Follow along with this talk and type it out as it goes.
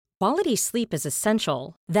Quality sleep is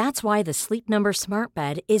essential. That's why the Sleep Number Smart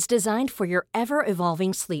Bed is designed for your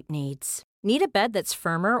ever-evolving sleep needs. Need a bed that's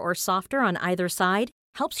firmer or softer on either side?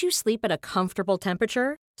 Helps you sleep at a comfortable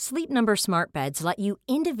temperature? Sleep Number Smart Beds let you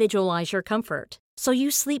individualize your comfort, so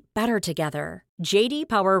you sleep better together. JD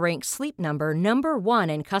Power ranks Sleep Number number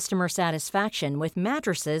 1 in customer satisfaction with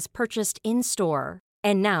mattresses purchased in-store.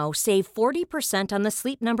 And now, save 40% on the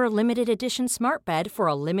Sleep Number Limited Edition Smart Bed for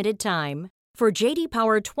a limited time. For JD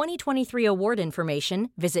Power 2023 award information,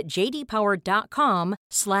 visit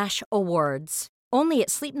jdpower.com/awards. Only at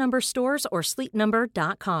Sleep Number stores or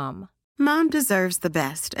sleepnumber.com. Mom deserves the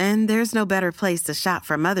best, and there's no better place to shop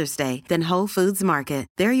for Mother's Day than Whole Foods Market.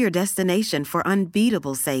 They're your destination for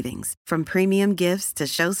unbeatable savings, from premium gifts to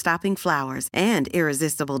show-stopping flowers and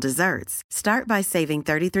irresistible desserts. Start by saving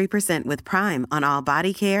 33% with Prime on all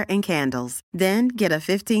body care and candles. Then get a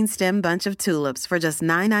 15-stem bunch of tulips for just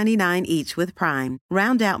 $9.99 each with Prime.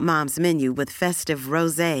 Round out Mom's menu with festive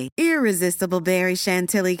rosé, irresistible berry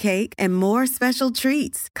chantilly cake, and more special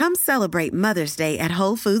treats. Come celebrate Mother's Day at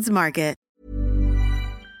Whole Foods Market.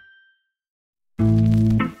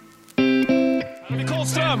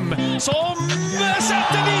 Karlström som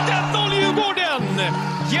sätter dit 1-0 Djurgården.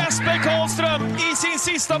 Jesper Karlström i sin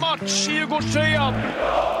sista match i Djurgårdströjan.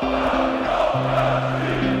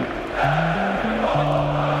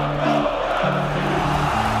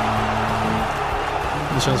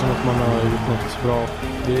 Det känns som att man har gjort något bra.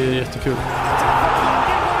 Det är jättekul.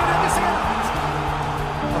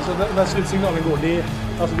 Alltså när slutsignalen går, det är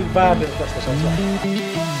världens bästa känsla.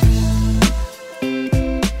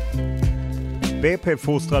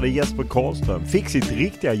 BP-fostrade Jesper Karlström fick sitt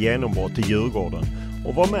riktiga genombrott i Djurgården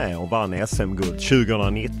och var med och vann SM-guld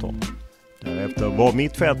 2019. Därefter var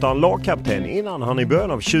mittfältaren lagkapten innan han i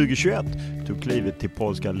början av 2021 tog klivet till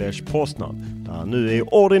polska Lech Poznan, där han nu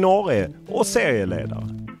är ordinarie och serieledare.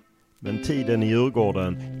 Men tiden i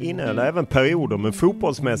Djurgården innehöll även perioder med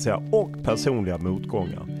fotbollsmässiga och personliga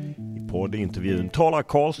motgångar. I poddintervjun talar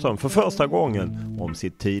Karlström för första gången om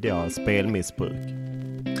sitt tidigare spelmissbruk.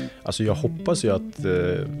 Alltså jag hoppas ju att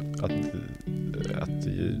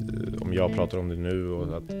om jag pratar om det nu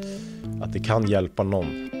och att det kan hjälpa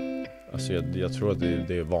någon. Alltså jag tror att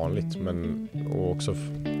det är vanligt, men och också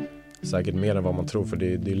säkert mer än vad man tror, för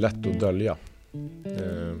det är lätt att dölja.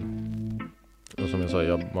 Och som jag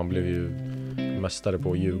sa, man blev ju mästare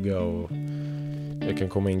på att ljuga, och jag kan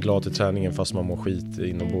komma in glad till träningen fast man mår skit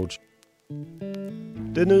inombords.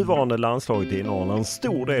 Det nuvarande landslaget innehåller en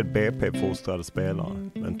stor del BP-fostrade spelare,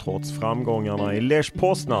 men trots framgångarna i Lech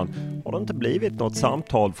Poznan har det inte blivit något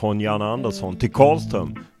samtal från Jan Andersson till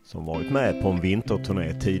Karlström, som varit med på en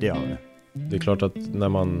vinterturné tidigare. Det är klart att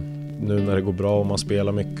när det går bra och man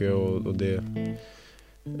spelar mycket och det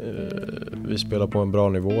vi spelar på en bra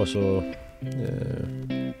nivå, så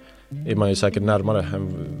är man ju säkert närmare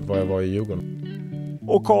än vad jag var i Djurgården.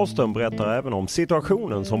 Och Karlström berättar även om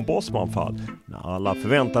situationen som Bosman-fall, när alla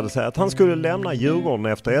förväntade sig att han skulle lämna Djurgården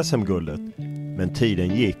efter SM-guldet. Men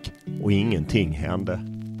tiden gick och ingenting hände.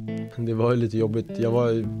 Det var ju lite jobbigt. Det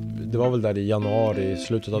var väl där i januari,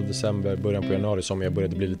 slutet av december, början på januari, som jag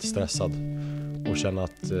började bli lite stressad och känna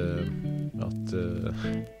att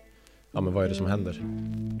men vad är det som händer?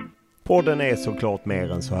 Podden är såklart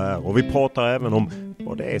mer än så här, och vi pratar även om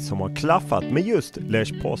vad det är som har klaffat med just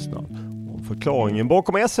Lech Poznan, om förklaringen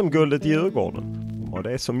bakom SM-guldet i Djurgården, om vad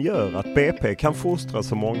det är som gör att BP kan fostra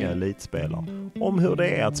så många elitspelare, om hur det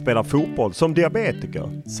är att spela fotboll som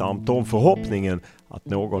diabetiker, samt om förhoppningen att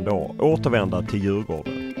någon dag återvända till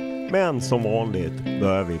Djurgården. Men som vanligt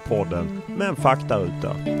börjar vi podden med en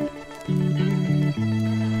faktaruta.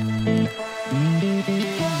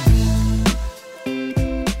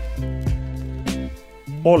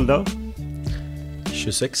 Ålder?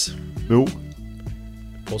 26. Bo?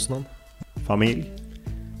 Poznan. Familj?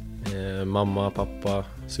 Mamma, pappa,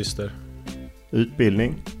 syster.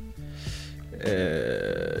 Utbildning?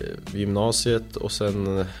 Gymnasiet, och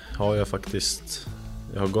sen har jag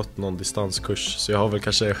har gått någon distanskurs, så jag har väl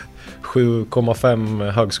kanske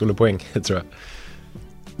 7,5 högskolepoäng tror jag.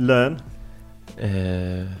 Lön?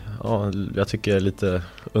 Ja, jag tycker jag är lite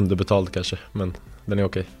underbetald kanske, men den är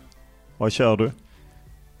okej. Vad kör du?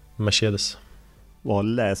 Mercedes. Vad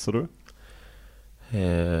läser du?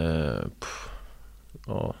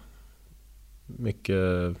 Ja,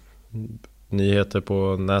 mycket nyheter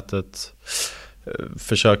på nätet.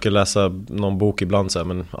 Försöker läsa någon bok ibland så här,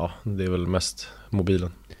 men ja, det är väl mest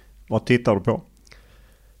mobilen. Vad tittar du på?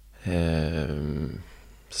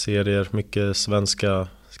 Serier, mycket svenska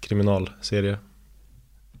kriminalserier.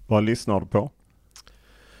 Vad lyssnar du på?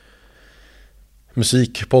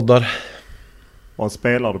 Musik, poddar. Vad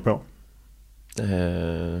spelar du på?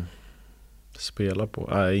 spela på?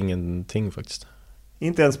 Nej, ingenting faktiskt.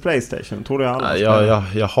 Inte ens PlayStation, tror jag alla.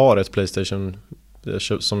 Jag har ett PlayStation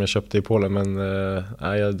som jag köpte i Polen, men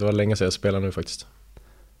det var länge sedan jag spelade nu faktiskt.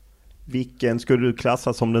 Vilken skulle du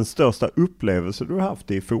klassa som den största upplevelse du har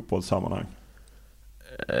haft i fotbollssammanhang?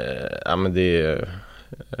 Men det är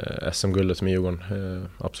SM-guldet med Djurgården,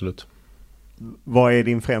 absolut. Vad är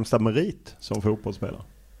din främsta merit som fotbollsspelare?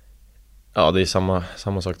 Ja, det är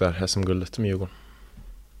samma sak där, SM-guldet med Djurgården.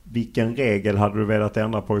 Vilken regel hade du velat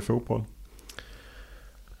ändra på i fotboll?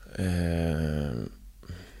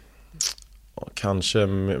 Kanske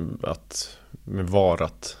med VAR,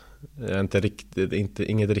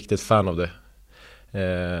 inget riktigt fan av det.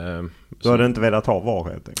 Du hade inte velat ha VAR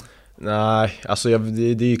helt enkelt? Nej, alltså det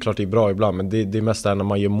är ju klart det är bra ibland, men det är mest där när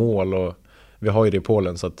man gör mål, och vi har ju det i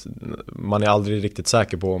Polen, så att man är aldrig riktigt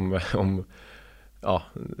säker på om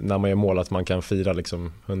när man gör mål att man kan fira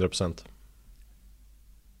liksom 100%.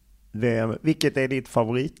 Vilket är ditt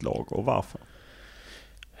favoritlag och varför?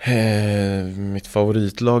 Mitt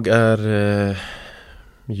favoritlag är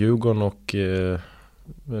Djurgården och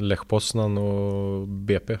Lech Poznan och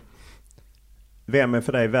BP. Vem är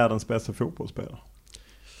för dig världens bästa fotbollsspelare?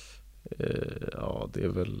 Det är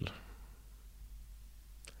väl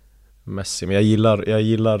Messi, men jag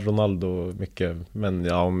gillar Ronaldo mycket,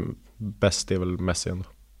 men bäst är väl Messi ändå.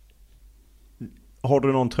 Har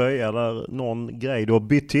du någon tröja eller någon grej du har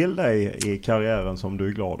bytt till dig i karriären som du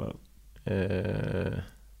är glad över?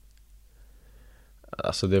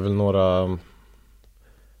 Alltså det är väl några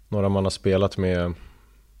man har spelat med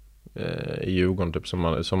i Djurgården typ, som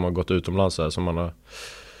har gått utomlands här, som man har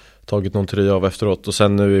tagit någon tröja av efteråt. Och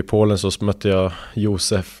sen nu i Polen så mötte jag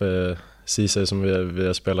Josef Ceesay som vi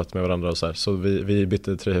har spelat med varandra och så här. Så vi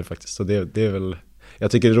bytte tröjor faktiskt. Så det är väl,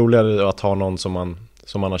 jag tycker det är roligare att ha någon som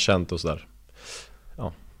man har känt och så där.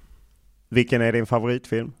 Ja. Vilken är din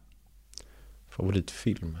favoritfilm?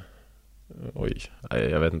 Favoritfilm? Oj,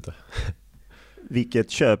 jag vet inte.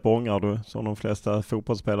 Vilket köp ångrar du? Som de flesta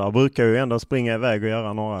fotbollsspelare brukar ju ändå springa iväg och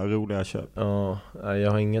göra några roliga köp. Ja,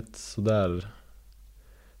 jag har inget sådär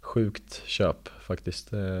sjukt köp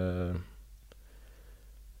faktiskt.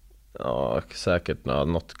 Säkert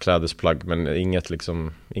något klädesplagg, men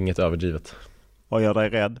inget överdrivet. Vad gör dig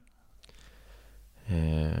rädd?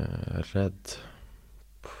 Rädd?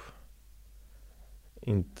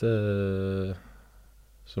 Inte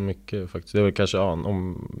så mycket faktiskt. Det är väl kanske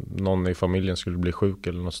om någon i familjen skulle bli sjuk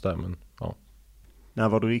eller något sådär, men ja. När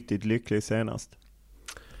var du riktigt lycklig senast?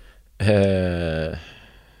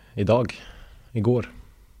 Igår.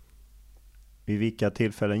 Vid vilka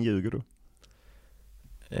tillfällen ljuger du?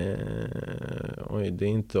 Det är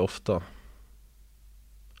inte ofta.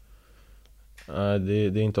 Det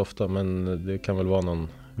är inte ofta, men det kan väl vara någon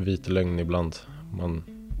vit lögn ibland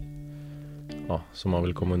som man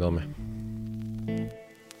vill komma undan med.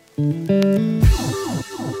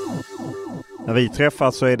 När vi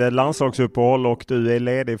träffas så är det landslagsuppehåll och du är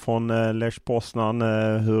ledig från Lech Poznan.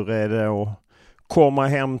 Hur är det att komma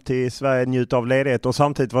hem till Sverige, njuta av ledighet och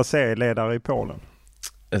samtidigt vara serieledare i Polen?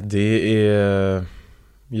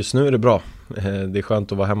 Just nu är det bra. Det är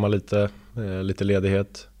skönt att vara hemma lite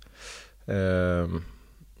ledighet.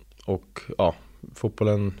 Och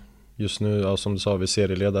fotbollen just nu, som du sa, vi är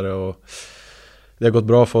serieledare och det har gått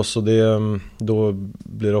bra för oss, och då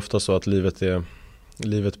blir det ofta så att livet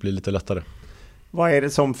blir lite lättare. Vad är det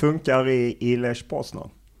som funkar i Lech Poznan?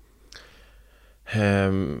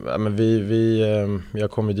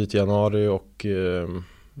 Jag kom ju dit i januari och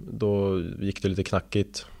då gick det lite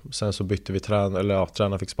knackigt. Sen så bytte vi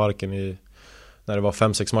tränaren fick sparken när det var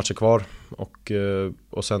 5-6 matcher kvar,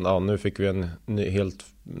 och sen nu fick vi en helt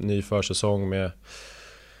ny försäsong med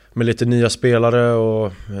lite nya spelare,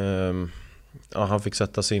 och han fick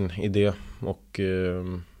sätta sin idé, och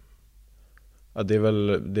det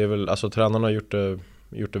är väl alltså tränarna har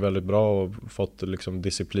gjort det väldigt bra och fått liksom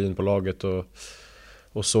disciplin på laget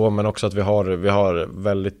och så, men också att vi har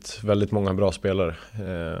väldigt, väldigt många bra spelare.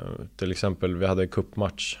 Till exempel vi hade en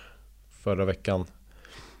cupmatch förra veckan,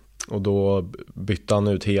 och då bytte han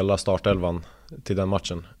ut hela startelvan till den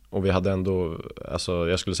matchen, och vi hade ändå, alltså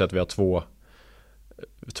jag skulle säga att vi har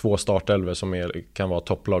två startelver som kan vara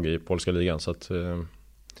topplag i polska ligan, så att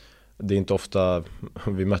det är inte ofta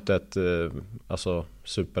vi mötte ett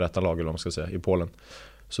superettanlag eller vad man ska säga i Polen.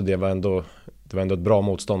 Så det var ändå ett bra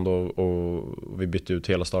motstånd, och vi bytte ut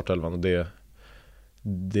hela startelvan, och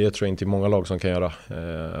det tror jag inte är många lag som kan göra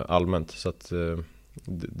allmänt, så att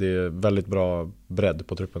det är väldigt bra bredd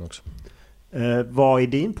på truppen också. Vad är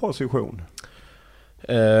din position?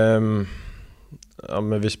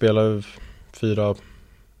 Men vi spelar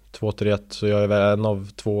 4-2-3-1, så jag är väl en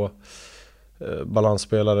av två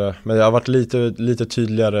balansspelare. Men jag har varit lite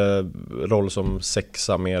tydligare roll som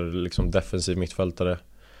sexa, mer liksom defensiv mittfältare.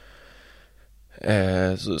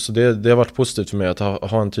 Så det har varit positivt för mig att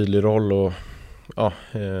ha en tydlig roll. Och ja,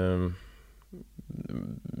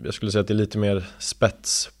 jag skulle säga att det är lite mer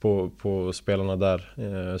spets på spelarna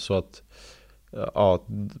där. Så att ja,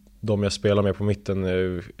 de jag spelar med på mitten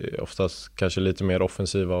är oftast kanske lite mer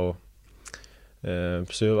offensiva. Och,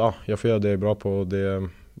 så ja, jag får göra det jag är bra på.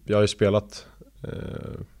 Jag har ju spelat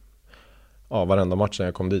varenda match när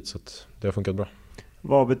jag kom dit, så att det har funkat bra.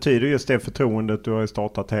 Vad betyder just det förtroendet? Du har ju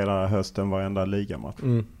startat hela hösten varenda ligamatch.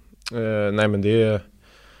 Nej, men det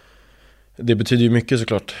betyder ju mycket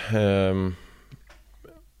såklart.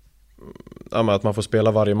 Att man får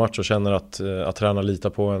spela varje match och känner att träna litar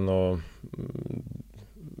på en. Och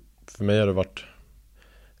för mig har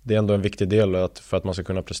det är ändå en viktig del för att man ska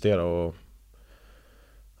kunna prestera. Och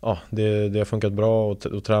ja, det har funkat bra.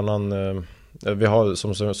 Och tränaren, vi har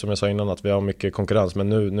som jag sa innan, att vi har mycket konkurrens. Men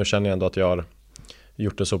nu känner jag ändå att jag har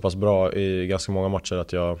gjort det så pass bra i ganska många matcher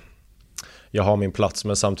att jag har min plats.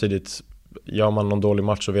 Men samtidigt, gör man någon dålig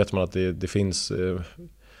match så vet man att det finns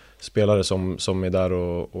spelare som är där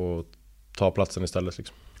och tar platsen istället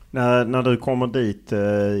liksom. När du kommer dit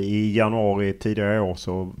i januari tidigare år,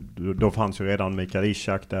 så då fanns ju redan Mikael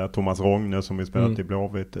Ishak där, Thomas Rogne som vi spelat i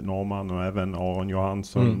Blåvitt, norrman, och även Aron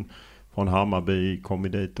Johansson från Hammarby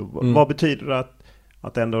kom dit. Vad betyder det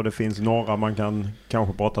att ändå det finns några man kan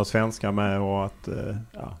kanske prata svenska med, och att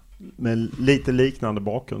med lite liknande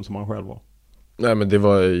bakgrund som man själv har? Nej, men det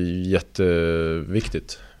var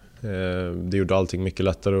jätteviktigt. Det gjorde allting mycket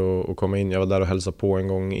lättare att komma in. Jag var där och hälsade på en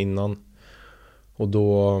gång innan. Och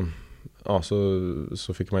då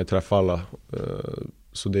så fick man ju träffa alla.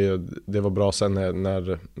 Så det var bra sen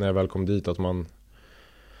när jag väl kom dit, att man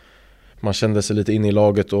kände sig lite in i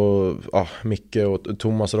laget. Och Micke och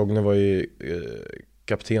Thomas Rogne var ju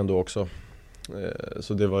kapten då också.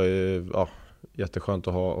 Så det var ju jätteskönt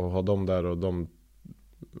att ha dem där, och de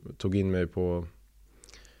tog in mig på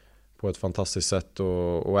ett fantastiskt sätt,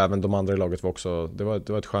 och även de andra i laget var också, det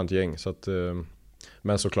var ett skönt gäng. Så att,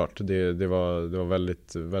 men såklart det var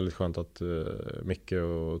väldigt, väldigt skönt att Micke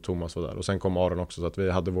och Thomas var där, och sen kom Aron också, så att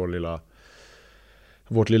vi hade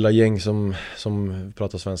vårt lilla gäng som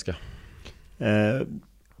pratar svenska.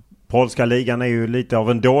 Polska ligan är ju lite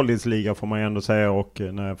av en dålighetsliga får man ju ändå säga, och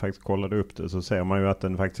när jag faktiskt kollade upp det så ser man ju att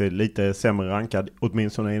den faktiskt är lite sämre rankad,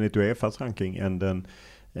 åtminstone enligt UEFAs ranking,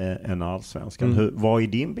 än allsvenskan. Vad är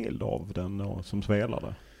din bild av den då, som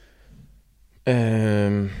spelare?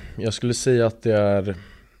 Jag skulle säga att det är,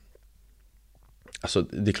 alltså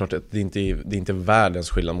det är klart att det är inte världens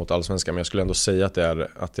skillnad mot allsvenskan, men jag skulle ändå säga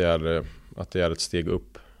att det är ett steg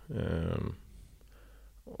upp.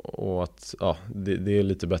 Och att det är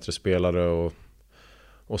lite bättre spelare,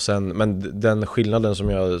 och sen, men den skillnaden som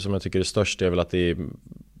jag tycker är störst är väl att det är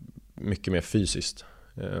mycket mer fysiskt.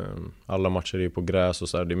 Alla matcher är på gräs och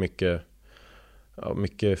så här, det är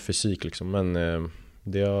mycket fysik liksom, men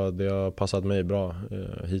det har passat mig bra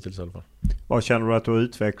hittills i alla fall. Vad känner du att du har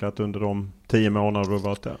utvecklat under de 10 månader du har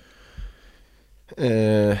varit där?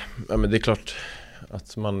 Men det är klart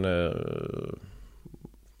att man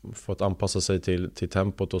fått anpassa sig till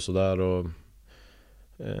tempot och sådär,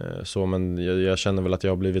 så, men jag känner väl att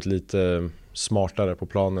jag har blivit lite smartare på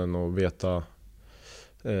planen och veta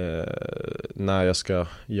när jag ska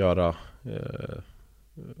göra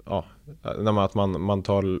att man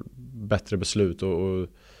tar bättre beslut och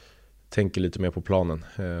tänker lite mer på planen.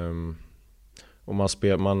 Och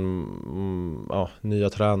nya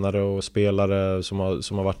tränare och spelare som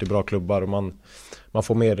har varit i bra klubbar, och man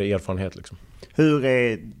får mer erfarenhet liksom. Hur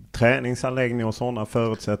är träningsanläggning och sådana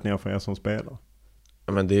förutsättningar för er som spelar?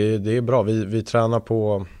 Men det är bra. Vi tränar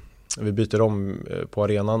vi byter om på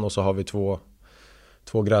arenan, och så har vi två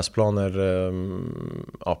gräsplaner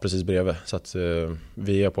precis bredvid, så att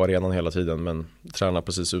vi är på arenan hela tiden men tränar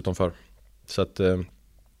precis utanför. Så att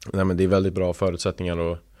men det är väldigt bra förutsättningar,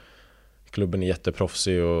 och klubben är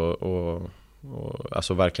jätteproffsig och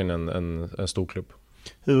alltså verkligen en stor klubb.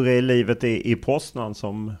 Hur är livet i Poznan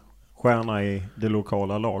som stjärna i det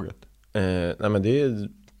lokala laget? Men det är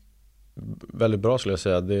väldigt bra skulle jag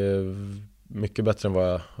säga. Det är mycket bättre än vad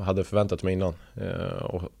jag hade förväntat mig innan.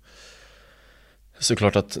 Och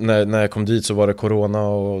såklart att när jag kom dit så var det corona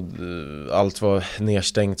och allt var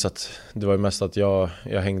nedstängt, så att det var ju mest att jag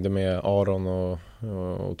hängde med Aron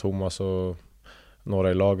och Thomas och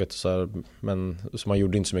några i laget och så här, men så man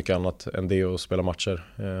gjorde inte så mycket annat än det och spela matcher.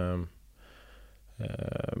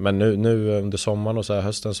 Men nu under sommaren och så här,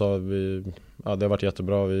 hösten så har det har varit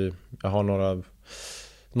jättebra. Jag har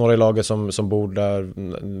några i laget som bor där,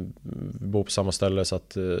 bor på samma ställe, så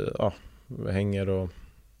att hänger och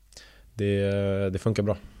det funkar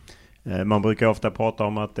bra. Man brukar ofta prata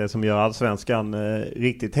om att det som gör allsvenskan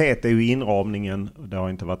riktigt het är ju inramningen. Det har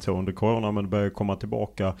inte varit så under corona, men det börjar komma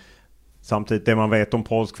tillbaka. Samtidigt, det man vet om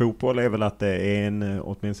polsk fotboll är väl att det är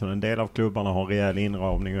åtminstone en del av klubbarna har rejäl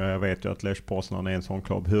inramning, och jag vet ju att Lech Poznan är en sån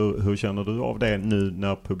klubb. Hur känner du av det nu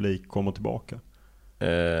när publik kommer tillbaka?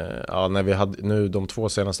 När vi hade nu de 2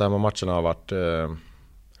 senaste hemmamatcherna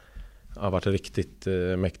har varit riktigt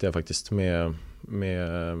mäktiga faktiskt med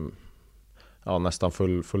nästan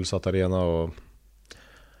fullsatt arena, och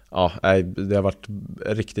det har varit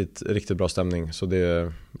riktigt bra stämning. Så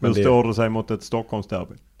hur står du sig mot ett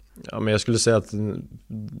Stockholmsderby? Ja, men jag skulle säga att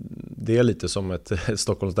det är lite som ett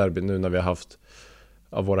Stockholmsderby nu när vi har haft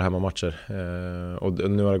av våra hemmamatcher, och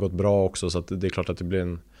nu har det gått bra också, så att det är klart att det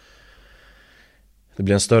blir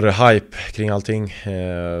en större hype kring allting,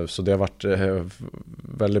 så det har varit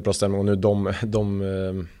väldigt bra stämning. Och nu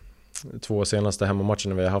de 2 senaste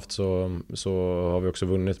hemmamatcherna vi har haft så har vi också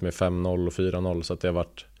vunnit med 5-0 och 4-0, så att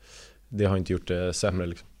det har inte gjort det sämre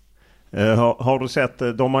liksom. Har du sett,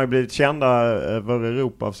 de har ju blivit kända över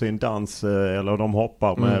Europa av sin dans, eller de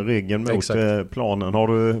hoppar med ryggen mot planen. Har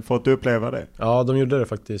du fått uppleva det? Ja, de gjorde det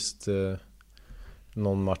faktiskt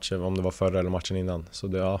någon match, om det var förra eller matchen innan. Så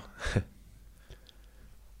det, ja.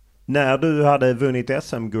 När du hade vunnit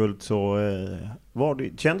SM-guld så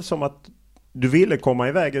kändes som att du ville komma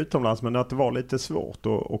iväg utomlands, men att det var lite svårt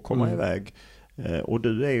att komma iväg. Och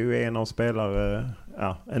du är ju en av spelare,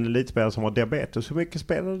 en elitspelare som har diabetes. Hur mycket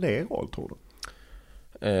spelade det roll, tror du?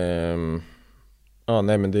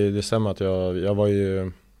 Nej, men det stämmer att jag var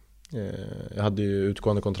ju jag hade ju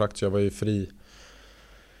utgående kontrakt, så jag var ju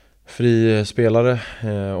fri spelare,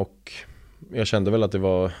 och jag kände väl att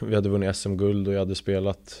vi hade vunnit SM-guld och jag hade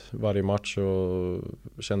spelat varje match och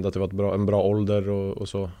kände att det var en bra ålder och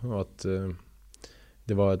så, och att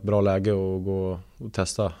det var ett bra läge att gå och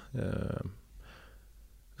testa.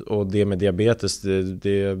 Och det med diabetes,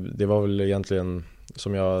 det var väl egentligen,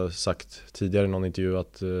 som jag sagt tidigare i någon intervju,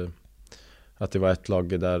 att det var ett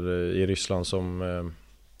lag där i Ryssland som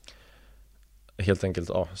helt enkelt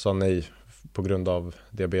sa nej på grund av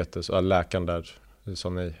diabetes. Läkaren där sa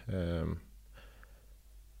nej.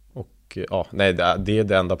 Och nej, det är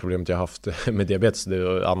det enda problemet jag haft med diabetes.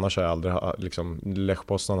 Annars har jag aldrig Lech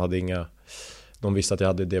Poznan hade inga, de visste att jag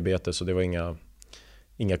hade diabetes, och det var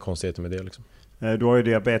inga konstigheter med det liksom. Du har ju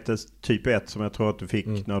diabetes typ 1 som jag tror att du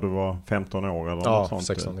fick när du var 15 år eller något sånt.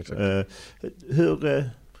 16, exakt.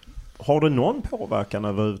 Har du någon påverkan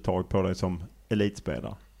överhuvudtaget på dig som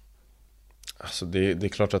elitspelare? Alltså det är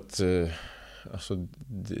klart att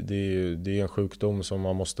det är en sjukdom som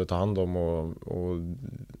man måste ta hand om, och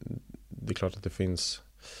det är klart att det finns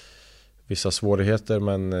vissa svårigheter,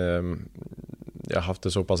 men jag har haft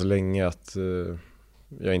det så pass länge att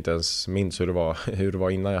jag inte ens minns hur det var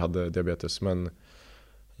innan jag hade diabetes. Men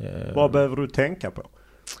vad behöver du tänka på?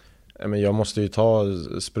 Men jag måste ju ta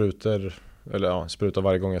sprutor, spruta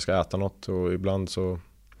varje gång jag ska äta något, och ibland så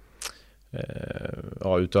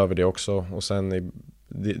utöver det också. Och sen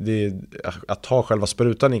att ta själva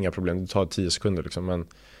sprutan är inga problem, det tar 10 sekunder liksom, men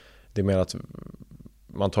det är mer att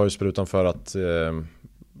man tar ju sprutan för att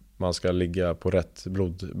man ska ligga på rätt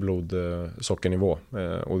blodsockernivå,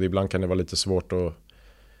 och ibland kan det vara lite svårt att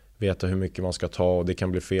veta hur mycket man ska ta, och det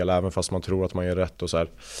kan bli fel även fast man tror att man gör rätt och så här.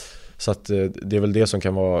 Så att det är väl det som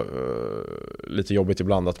kan vara lite jobbigt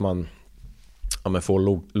ibland, att man får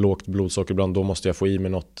lågt blodsocker ibland. Då måste jag få i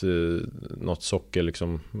mig något socker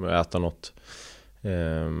liksom, äta något.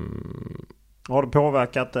 Har det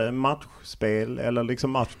påverkat matchspel eller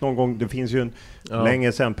liksom match någon gång? Det finns ju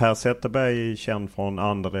länge sedan Per Zetterberg, känd från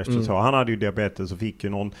Anderlecht, så han hade ju diabetes och fick ju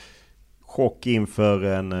någon chock inför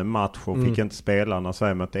en match och fick inte spela när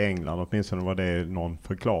Sverige mötte England. Åtminstone var det någon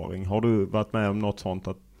förklaring. Har du varit med om något sånt,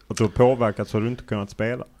 att du har påverkat så du inte kunnat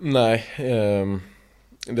spela? Nej,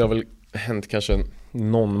 det har väl hänt kanske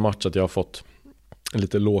någon match att jag har fått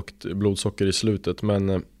lite lågt blodsocker i slutet,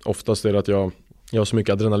 men oftast är det att jag har så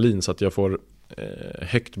mycket adrenalin så att jag får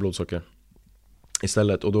högt blodsocker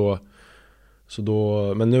istället, och då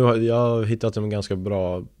men nu har jag hittat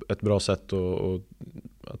ett bra sätt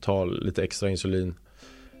att ta lite extra insulin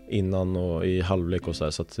innan och i halvlek och så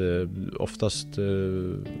här, så att oftast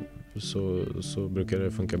så brukar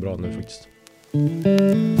det funka bra nu faktiskt.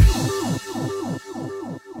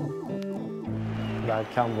 Det här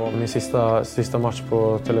kan vara min sista match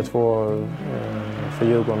på Tele2 för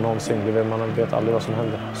Djurgården någonsin. Man vet aldrig vad som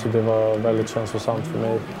händer. Så det var väldigt känslosamt för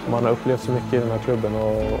mig. Man har upplevt så mycket i den här klubben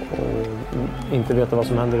och inte veta vad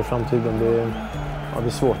som händer i framtiden. Det är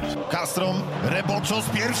svårt. Kastrom, Reboczo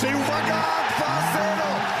z pierwszej, uwaga, 2-0!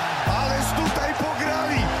 Ależ tutaj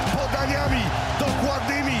pograli, podania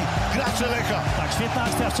przelecha. Tak, świetna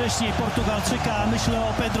akcja wcześniej Portugalczyka. Myślę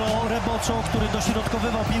o Pedro Rebocho, który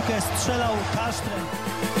dośrodkowywał piłkę, strzelał kasztrem.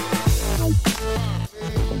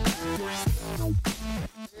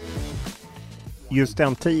 Just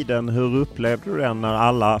den tiden, hur upplevde du den när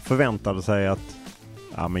alla förväntade sig att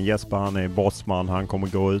men Jesper, han är bossman, han kommer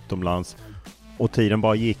gå utomlands, och tiden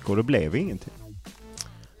bara gick och det blev ingenting?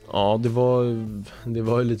 Ja, det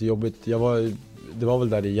var lite jobbigt. Det var väl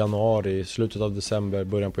där i januari, slutet av december,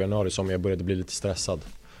 början på januari som jag började bli lite stressad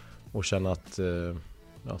och känna att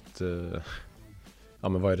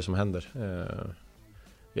men vad är det som händer?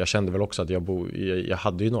 Jag kände väl också att jag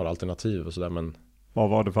hade ju några alternativ och sådär, men vad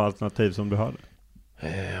var det för alternativ som du hade?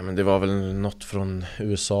 Men det var väl något från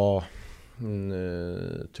USA,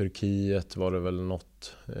 Turkiet var det väl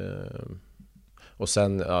något, och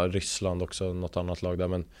sen Ryssland också, något annat lag där,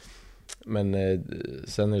 men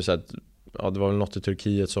sen är det så att det var väl något i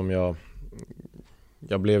Turkiet som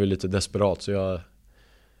jag blev lite desperat, så jag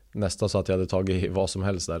nästan så att jag hade tagit vad som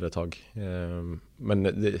helst där ett tag. Men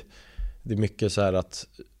det är mycket så här att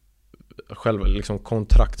själva liksom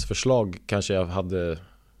kontraktsförslag kanske jag hade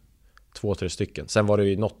 2-3 stycken. Sen var det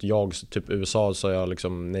ju något typ USA sa jag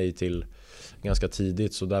liksom nej till ganska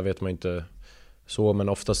tidigt, så där vet man inte så, men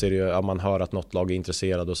oftast är det ju man hör att något lag är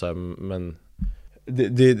intresserad och så här, men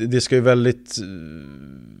det ska ju väldigt,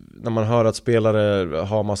 när man hör att spelare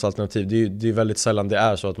har massa alternativ, det är väldigt sällan det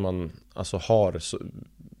är så att man alltså har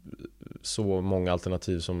så många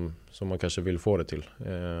alternativ som man kanske vill få det till.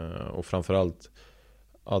 Och framförallt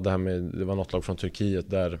det var något lag från Turkiet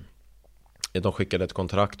där de skickade ett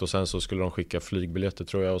kontrakt och sen så skulle de skicka flygbiljetter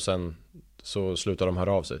tror jag, och sen så slutade de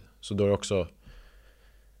höra av sig. Så då är det också,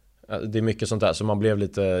 det är mycket sånt där, så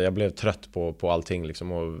jag blev trött på allting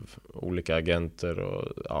liksom, och olika agenter och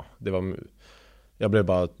jag blev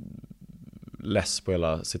bara less på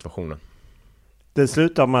hela situationen. Det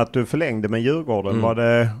slutade med att du förlängde med Djurgården. Var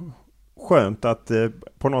det skönt att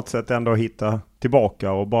på något sätt ändå hitta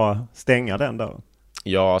tillbaka och bara stänga den där?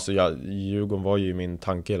 Ja, alltså Djurgården var ju min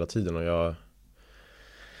tanke hela tiden, och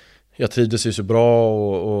jag trivdes ju så bra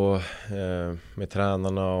och med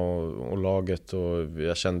tränarna och laget, och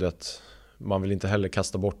jag kände att man vill inte heller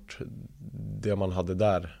kasta bort det man hade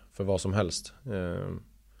där för vad som helst.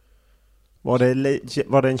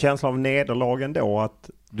 Var det en känsla av nederlagen då, att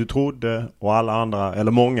du trodde och alla andra,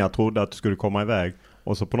 eller många trodde att du skulle komma iväg,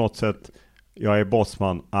 och så på något sätt, jag är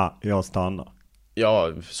bossman, jag stannar?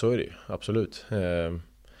 Ja, så är det ju, absolut.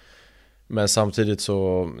 Men samtidigt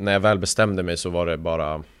så, när jag väl bestämde mig så var det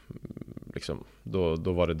bara liksom, då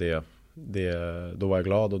var det då var jag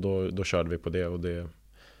glad, och då körde vi på det, och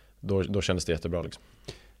då kändes det jättebra liksom.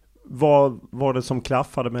 Vad var det som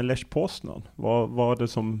klaffade med Lech Poznan? Vad var det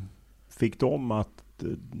som fick dem att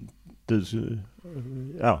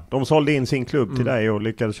de sålde in sin klubb till dig och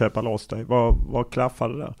lyckades köpa loss dig? Vad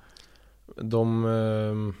klaffade där?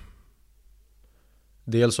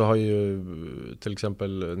 Dels så har ju till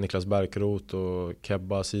exempel Niklas Bärkroth och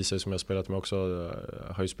Kebba Ceesay som jag spelat med också,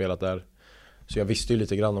 har ju spelat där. Så jag visste ju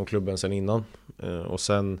lite grann om klubben sen innan. Och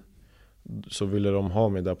sen så ville de ha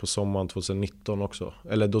mig där på sommaren 2019 också.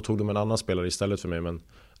 Eller då tog de en annan spelare istället för mig, men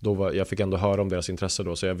jag fick ändå höra om deras intresse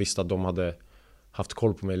då. Så jag visste att de hade haft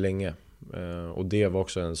koll på mig länge. Och det var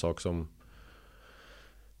också en sak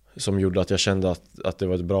som gjorde att jag kände att det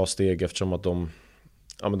var ett bra steg, eftersom att de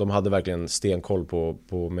hade verkligen stenkoll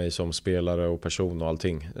på mig som spelare och person och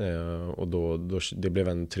allting. Och då det blev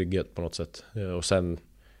en trygghet på något sätt. Och sen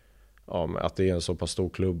att det är en så pass stor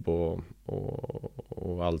klubb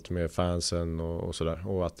och allt med fansen och sådär.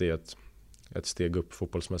 Och att det är ett steg upp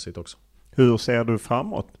fotbollsmässigt också. Hur ser du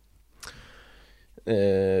framåt?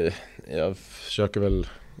 Jag försöker väl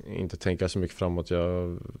inte tänka så mycket framåt.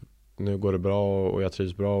 Nu går det bra och jag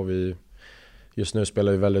trivs bra, och just nu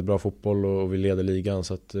spelar vi väldigt bra fotboll och vi leder ligan,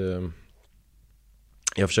 så att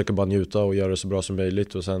jag försöker bara njuta och göra det så bra som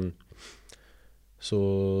möjligt, och sen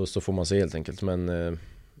så får man se helt enkelt. Men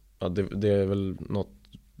det är väl något,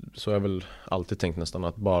 så har jag väl alltid tänkt nästan,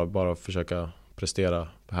 att bara försöka prestera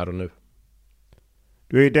här och nu.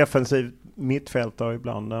 Du är ju defensiv mittfältare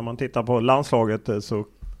ibland. När man tittar på landslaget så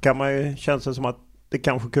kan man ju känna sig som att det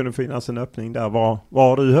kanske kunde finnas en öppning där. Vad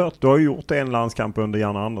har du hört? Du har ju gjort en landskamp under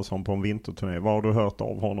Janne Andersson på en vinterturné. Vad har du hört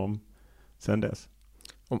av honom sen dess?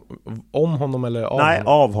 Om honom eller av honom? Nej,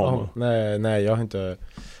 av honom. Nej, jag har inte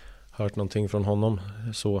hört någonting från honom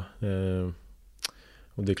så.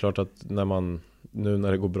 Och det är klart att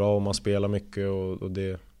när det går bra och man spelar mycket och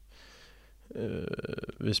det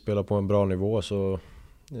vi spelar på en bra nivå, så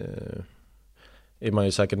är man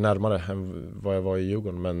ju säkert närmare än vad jag var i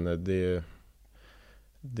Djurgården, men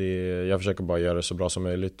jag försöker bara göra det så bra som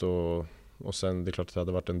möjligt och sen det är klart att det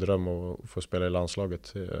hade varit en dröm att få spela i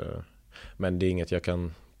landslaget. Men det är inget jag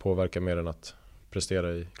kan påverka mer än att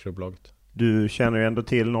prestera i klubblaget. Du känner ju ändå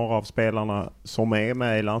till några av spelarna som är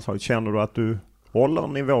med i landslaget. Känner du att du håller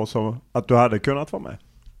en nivå så att du hade kunnat vara med?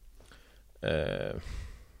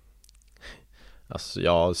 Alltså,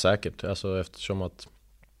 ja, säkert. Alltså, eftersom att,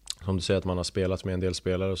 som du säger, att man har spelat med en del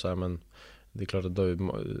spelare och så här, men det är klart att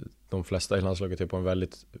de flesta i landslaget är på en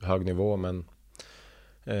väldigt hög nivå, men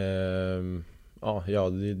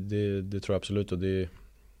det tror jag absolut, och det,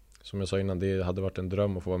 som jag sa innan, det hade varit en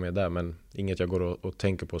dröm att få vara med där, men inget jag går och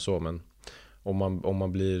tänker på så. Men om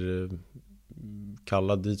man blir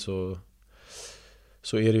kallad dit så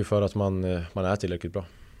är det ju för att man är tillräckligt bra.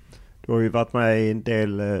 Du har ju varit med i en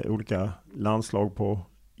del olika landslag på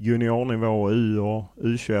juniornivå, U och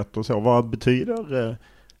U21 och så. Vad betyder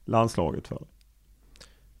landslaget för dig?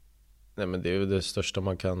 Nej, men det är ju det största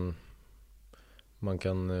man kan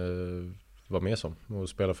vara med som och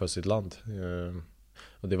spela för sitt land.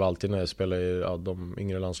 Och det var alltid när jag spelade i de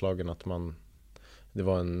yngre landslagen att det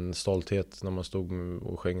var en stolthet när man stod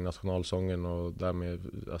och sjöng nationalsången och därmed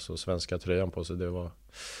alltså svenska tröjan på sig.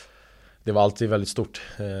 Det var alltid väldigt stort.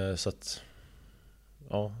 Så att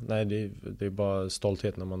det är bara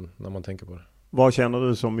stolthet när man tänker på det. Vad känner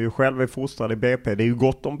du som ju själv är fostrad i BP? Det är ju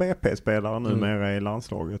gott om BP-spelare numera i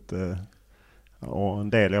landslaget. Och en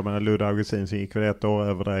del, jag menar Ludde Augustin som gick väl ett år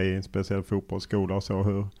över dig i en speciell fotbollsskola och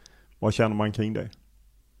så. Vad känner man kring det?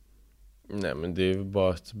 Nej, men det är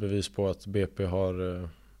bara ett bevis på att BP är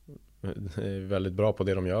väldigt bra på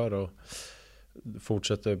det de gör och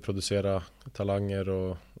fortsätter producera talanger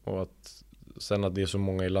och att sen att det är så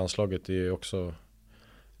många i landslaget det är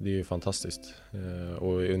ju fantastiskt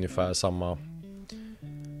och ungefär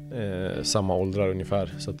samma åldrar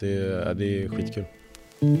ungefär, så att det är skitkul.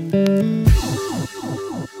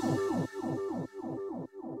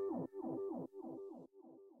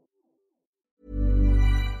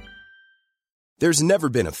 There's never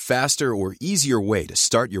been a faster or easier way to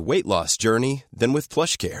start your weight loss journey than with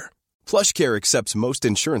PlushCare. PlushCare accepts most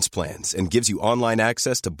insurance plans and gives you online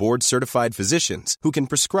access to board-certified physicians who can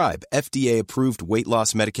prescribe FDA-approved weight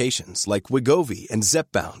loss medications like Wegovy and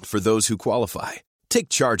Zepbound for those who qualify. Take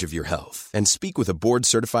charge of your health and speak with a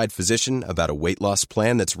board-certified physician about a weight loss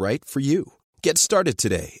plan that's right for you. Get started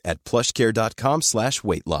today at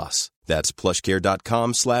plushcare.com/weightloss. That's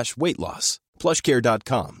plushcare.com/weightloss.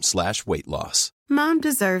 plushcare.com/weightloss. Mom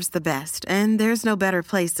deserves the best, and there's no better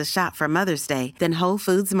place to shop for Mother's Day than Whole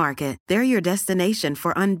Foods Market. They're your destination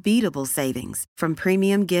for unbeatable savings, from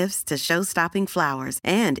premium gifts to show-stopping flowers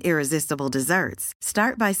and irresistible desserts.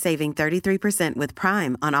 Start by saving 33% with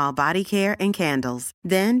Prime on all body care and candles.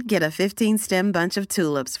 Then get a 15-stem bunch of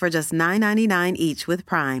tulips for just $9.99 each with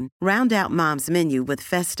Prime. Round out Mom's menu with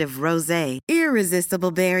festive rosé,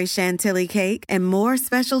 irresistible berry chantilly cake, and more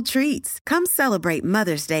special treats. Come celebrate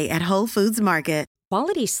Mother's Day at Whole Foods Market.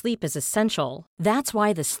 Quality sleep is essential. That's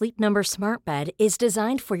why the Sleep Number Smart Bed is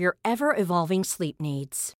designed for your ever-evolving sleep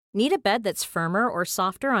needs. Need a bed that's firmer or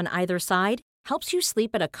softer on either side? Helps you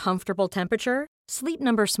sleep at a comfortable temperature? Sleep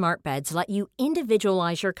Number Smart Beds let you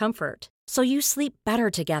individualize your comfort, so you sleep better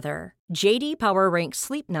together. JD Power ranks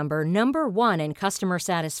Sleep Number #1 in customer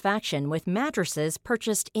satisfaction with mattresses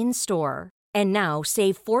purchased in-store. And now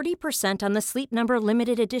save 40% on the Sleep Number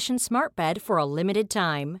Limited Edition Smart Bed for a limited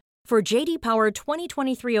time. For JD Power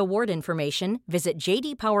 2023 award information, visit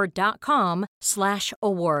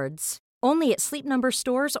jdpower.com/awards. Only at Sleep Number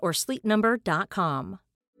stores or sleepnumber.com.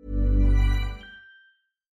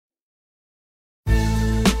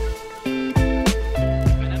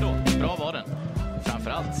 Men ändå, bra var den.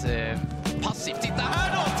 Framförallt passivt. Titta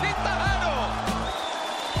här då!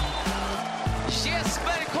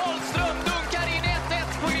 Jesper Karlström dunkar in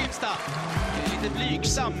 1-1 på Grimsta. Lite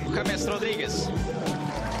blygsam James Rodriguez.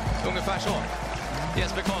 Ungefär så.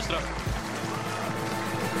 Jesper Karlström.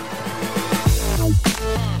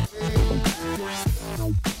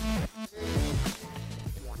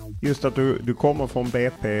 Just att du kommer från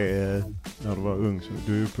BP när du var ung.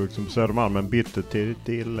 Du är uppvuxen på Södermalm men bytte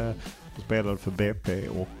till och spelade för BP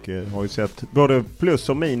och har ju sett både plus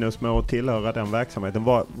och minus med att tillhöra den verksamheten.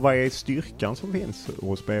 Vad är styrkan som finns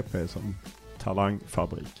hos BP som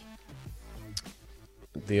talangfabrik?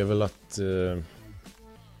 Det är väl att i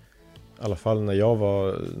alla fall när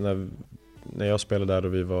jag spelade där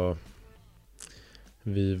och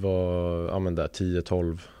vi var där 10,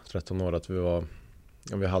 12, 13 år, att vi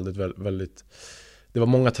hade ett väldigt, det var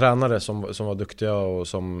många tränare som var duktiga och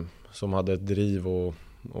som hade ett driv och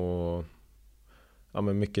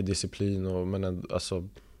mycket disciplin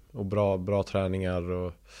och bra träningar,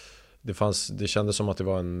 och det kändes som att det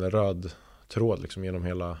var en röd tråd liksom genom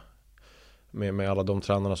med alla de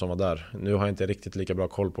tränarna som var där. Nu har jag inte riktigt lika bra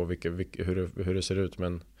koll på hur det ser ut,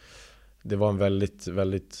 men det var en väldigt,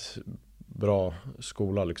 väldigt bra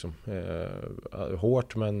skola liksom.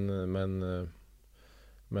 Hårt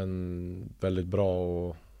men väldigt bra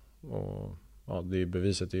och ja, det är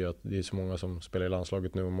beviset är att det är så många som spelar i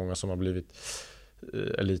landslaget nu och många som har blivit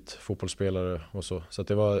elitfotbollsspelare och så. Så att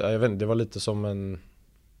det var lite som en,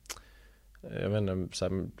 jag vet inte, så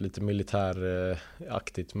här, lite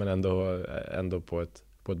militäraktigt men ändå på ett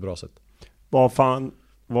bra sätt.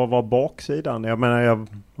 Vad var baksidan? Jag menar, jag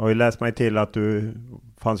har ju läst mig till att du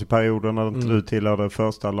fanns i perioder när du tillhörde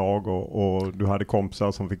första lag och du hade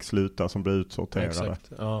kompisar som fick sluta, som blev utsorterade.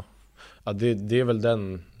 Exakt, ja. Det är väl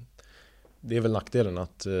det är väl nackdelen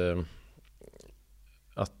att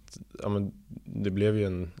ja, men det blev ju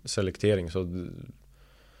en selektering, så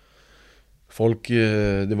folk,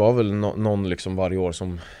 det var väl någon liksom varje år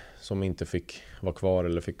som inte fick vara kvar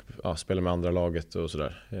eller fick spela med andra laget och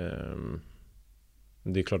sådär.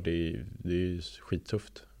 Det är klart det är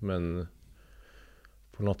skittufft, men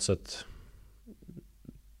på något sätt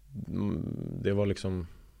det var liksom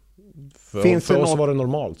för oss var det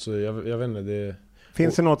normalt, så jag vet inte det.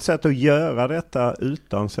 Finns det något sätt att göra detta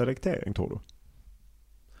utan selektering, tror du?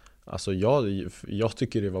 Alltså jag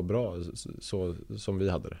tycker det var bra så som vi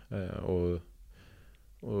hade det. Och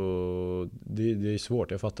det är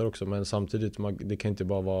svårt, jag fattar också, men samtidigt det kan inte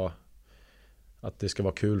bara vara att det ska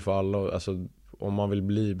vara kul för alla. Alltså, om man vill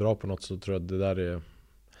bli bra på något så tror jag att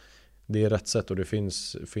det är rätt sätt, och det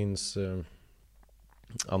finns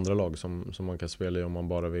andra lag som man kan spela i om man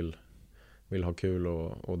bara vill ha kul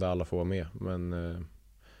och där alla får vara med. Men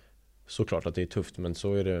såklart att det är tufft, men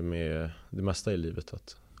så är det med det mesta i livet,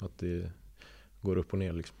 att det går upp och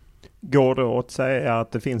ner liksom. Går det att säga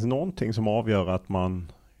att det finns någonting som avgör att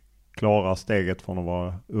man klarar steget från att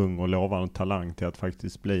vara ung och lovande talang till att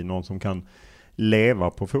faktiskt bli någon som kan leva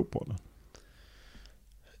på fotbollen?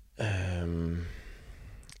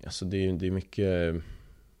 Alltså det är mycket,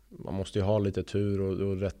 man måste ju ha lite tur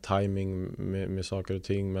och rätt timing med saker och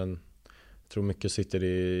ting, men jag tror mycket sitter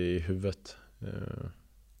i huvudet.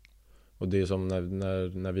 Och det är som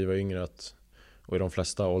när vi var yngre, och i de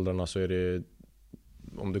flesta åldrarna så är det,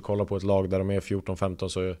 om du kollar på ett lag där de är 14-15,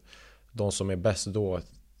 så är de som är bäst då,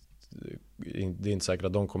 det är inte säkert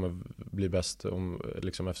att de kommer bli bäst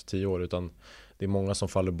liksom efter 10 år, utan det är många som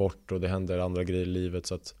faller bort och det händer andra grejer i livet.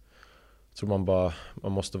 Så att jag tror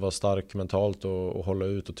man måste vara stark mentalt och hålla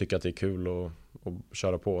ut och tycka att det är kul och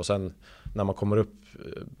köra på. Och sen när man kommer upp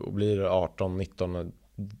och blir 18-19,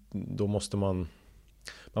 då måste man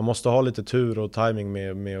måste ha lite tur och timing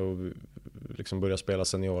med att liksom börja spela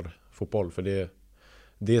seniorfotboll, för det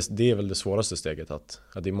är väl det svåraste steget, att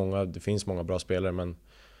det finns många bra spelare, men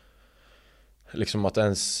liksom att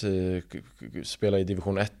ens spela i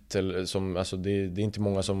division 1 eller alltså det är inte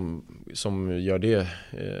många som gör det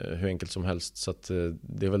hur enkelt som helst, så att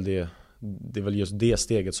det är väl just det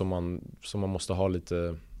steget som man måste ha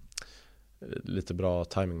lite bra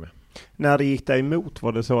timing med. När det gick dig emot,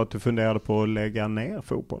 var det så att du funderade på att lägga ner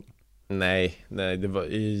fotboll? Nej,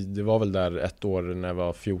 det var väl där ett år när jag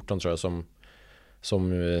var 14 tror jag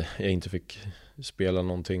som jag inte fick spela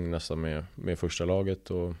någonting nästan med första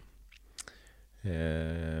laget, och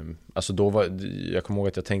alltså då jag kommer ihåg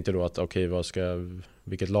att jag tänkte då att okej,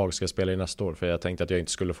 vilket lag ska jag spela i nästa år, för jag tänkte att jag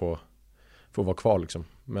inte skulle få vara kvar liksom.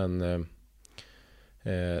 Men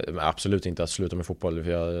absolut inte att sluta med fotboll,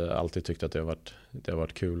 för jag har alltid tyckt att det har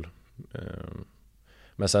varit kul.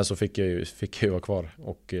 Men sen så fick jag ju vara kvar,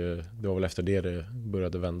 och det var väl efter det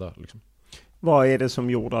började vända liksom. Vad är det som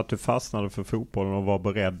gjorde att du fastnade för fotbollen och var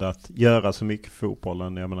beredd att göra så mycket för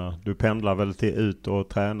fotbollen? Jag menar, du pendlar väl ut och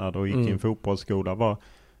tränade och gick i en fotbollsskola. Vad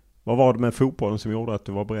var det med fotbollen som gjorde att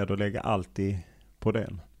du var beredd att lägga allt på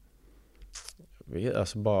den?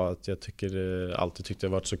 Alltså bara att jag alltid tyckte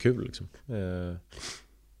det varit så kul liksom.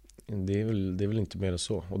 Det är väl inte mer än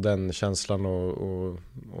så. Och den känslan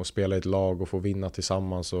och spela i ett lag och få vinna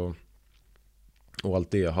tillsammans och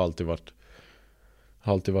allt det har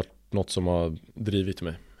alltid varit något som har drivit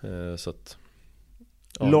mig. Så att,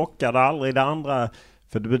 ja. Lockade aldrig det andra?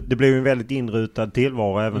 För det blev ju en väldigt inrutad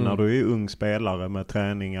tillvaro även när du är ung spelare med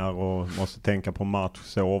träningar och måste tänka på match,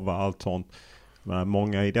 sova, allt sånt. Men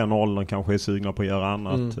många i den åldern kanske är sugna på att göra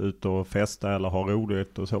annat, ut och festa eller ha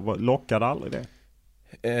roligt och så. Lockade aldrig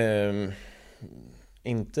det?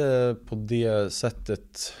 Inte på det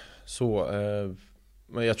sättet så.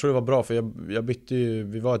 Men jag tror det var bra, för jag bytte ju,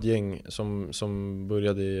 vi var ett gäng som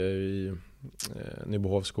började i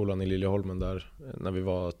Nybohovsskolan i Liljeholmen där när vi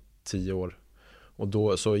var 10 år.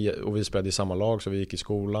 Och vi spelade i samma lag, så vi gick i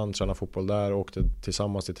skolan, tränade fotboll där och åkte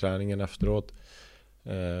tillsammans till träningen efteråt.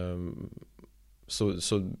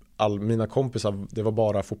 så mina kompisar, det var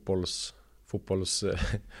bara fotbolls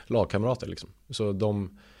lagkamrater liksom. Så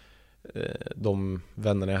de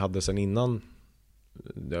vännerna jag hade sen innan,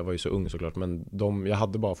 jag var ju så ung såklart, men jag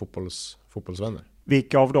hade bara fotbollsvänner.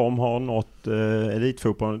 Vilka av dem har nått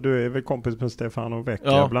elitfotboll? Du är väl kompis med Stefano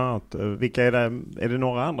Vecchia bland annat. Vilka är det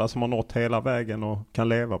några andra som har nått hela vägen och kan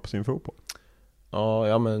leva på sin fotboll?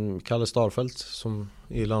 Ja, men Kalle Starfelt som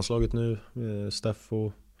är i landslaget nu,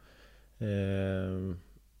 Steffo,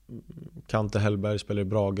 Kante Hellberg spelar i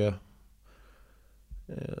Brage,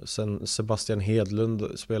 sen Sebastian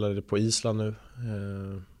Hedlund spelade på Island nu.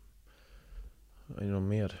 Är det någon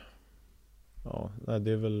mer? Ja,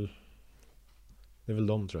 det är väl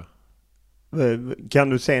de, tror jag. Kan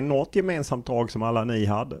du se något gemensamt drag som alla ni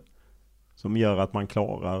hade som gör att man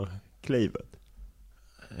klarar klivet?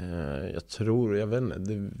 Jag vet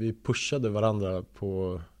inte, vi pushade varandra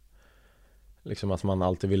på liksom att man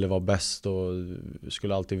alltid ville vara bäst och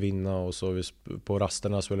skulle alltid vinna, och så på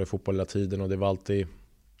rasterna spelade fotboll hela tiden, och det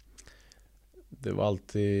var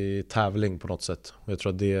alltid tävling på något sätt. Och jag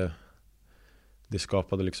tror att det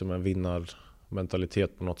skapade liksom en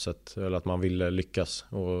vinnarmentalitet på något sätt, eller att man ville lyckas.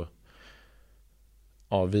 Och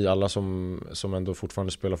ja, vi alla som ändå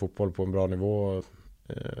fortfarande spelar fotboll på en bra nivå,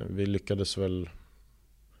 vi lyckades väl,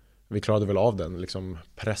 vi klarade väl av den liksom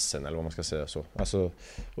pressen, eller vad man ska säga så. Alltså,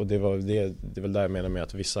 och det är väl där jag menar med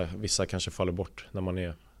att vissa kanske faller bort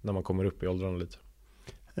när man kommer upp i åldrarna lite.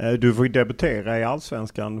 Du får debutera i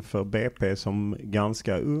Allsvenskan för BP som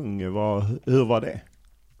ganska ung. Hur var det?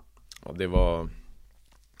 Ja,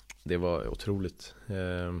 det var otroligt.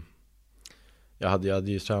 Jag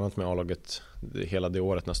hade ju tränat med A-laget hela det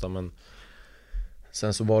året nästan, men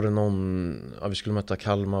sen så var det vi skulle möta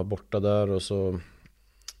Kalmar borta där, och så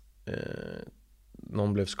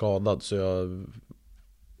någon blev skadad, så jag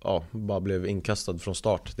bara blev inkastad från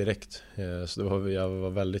start direkt. Så jag var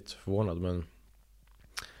väldigt förvånad, men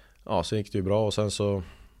ja, så gick det ju bra. Och sen så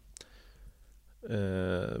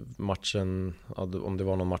matchen, om det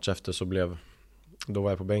var någon match efter, så då var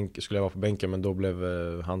jag på skulle jag vara på bänken, men då blev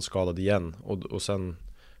han skadad igen, och sen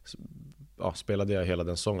spelade jag hela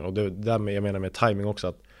den säsongen. Och det där jag menar med timing också,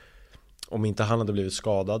 att om inte han hade blivit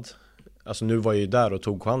skadad, alltså nu var jag ju där och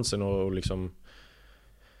tog chansen och liksom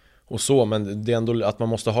och så, men det är ändå att man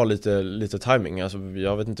måste ha lite timing. Alltså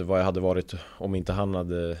jag vet inte vad jag hade varit om inte han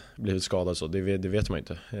hade blivit skadad, så det vet man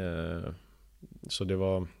inte. Så det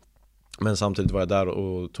var, men samtidigt var jag där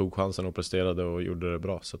och tog chansen och presterade och gjorde det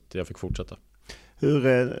bra, så att jag fick fortsätta.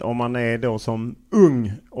 Hur om man är då som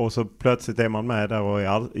ung och så plötsligt är man med där och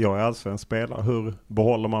jag är allsvensk spelare, hur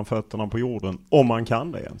behåller man fötterna på jorden, om man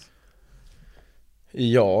kan det ens?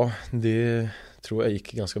 Ja, det tror jag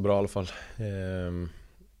gick ganska bra i alla fall.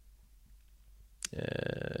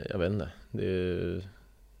 Jag vet inte.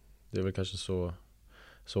 Det är väl kanske så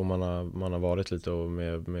man har varit lite, och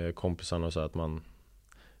med kompisarna och så, att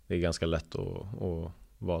det är ganska lätt att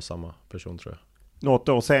vara samma person, tror jag. Något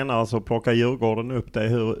år senare så plockar Djurgården upp dig.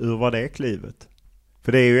 Hur var det klivet?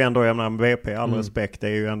 För det är ju ändå, jag menar, BP, all respekt, det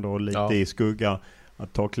är ju ändå lite i skugga.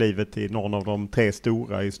 Att ta klivet till någon av de 3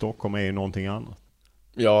 stora i Stockholm är ju någonting annat.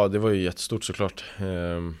 Ja, det var ju jättestort såklart.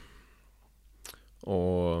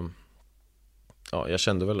 Och ja, jag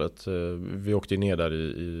kände väl att vi åkte ner där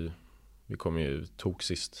vi kom ju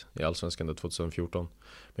sist i Allsvenskan 2014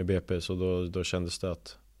 med BP, så då kändes det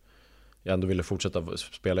att jag ändå ville fortsätta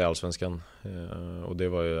spela i Allsvenskan. Och det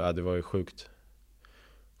var ju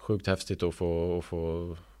sjukt häftigt att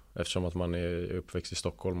få, eftersom att man är uppväxt i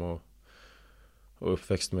Stockholm och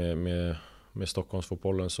uppväxt med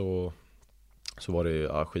Stockholmsfotbollen, så var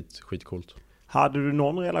det skitcoolt. Hade du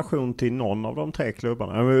någon relation till någon av de 3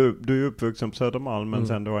 klubbarna? Du är uppvuxen på Södermalm, men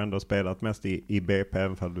sen du har ändå spelat mest i BP,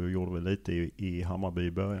 även för du gjorde väl lite i Hammarby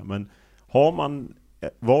i början. Men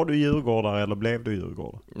var du djurgårdare eller blev du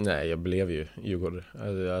djurgårdare? Nej, jag blev ju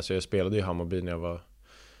djurgårdare. Alltså jag spelade i Hammarby när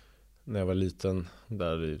jag var liten,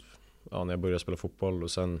 där när jag började spela fotboll,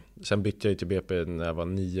 och sen bytte jag till BP när jag var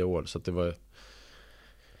 9 år, så att det var...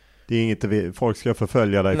 Det är inget folk ska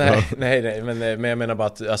förfölja dig för. Nej, men jag menar bara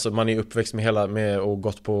att alltså, man är uppväxt med och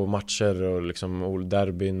gått på matcher och liksom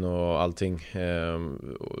derbyn och allting.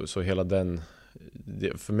 Så hela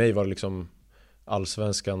för mig var det liksom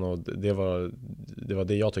Allsvenskan, och det var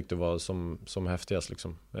det jag tyckte var som häftigast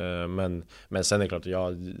liksom. Men sen är det klart,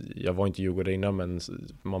 jag var inte djurgårdare innan,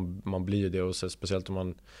 men man blir ju det, och speciellt om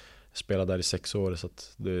man spelar där i 6 år, så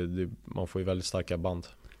att man får ju väldigt starka band.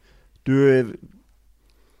 Du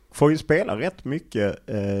får ju spela rätt mycket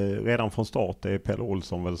redan från start. Det är Pelle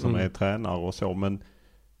Olsson väl som är tränare och så, men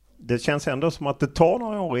det känns ändå som att det tar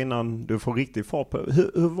några år innan du får riktigt fart på.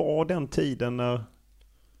 Hur var den tiden när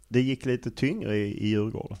det gick lite tyngre i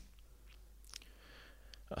Djurgården?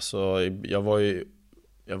 Alltså jag var ju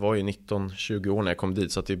 19-20 år när jag kom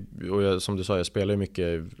dit, så att som du sa, jag spelade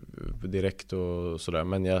mycket direkt och sådär,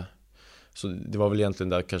 men så det var väl egentligen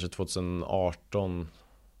där kanske 2018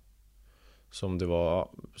 som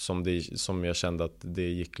jag kände att det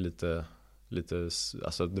gick lite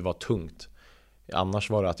alltså det var tungt. Annars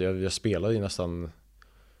var det att jag spelade ju nästan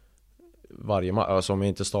varje match. Alltså om jag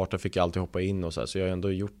inte startade fick jag alltid hoppa in och så jag har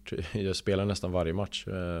ändå jag spelar nästan varje match.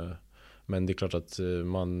 Men det är klart att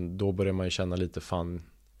då börjar man ju känna lite fan,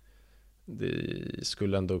 det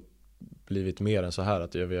skulle ändå blivit mer än så här,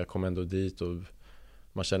 att jag kom ändå dit och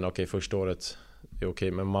man känner okej, första året är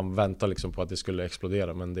okej, men man väntar liksom på att det skulle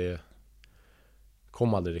explodera, men det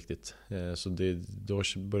kom aldrig riktigt. Så då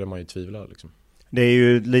börjar man ju tvivla liksom. Det är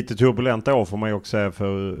ju lite turbulenta år får man ju också säga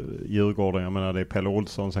för Djurgården. Jag menar, det är Pelle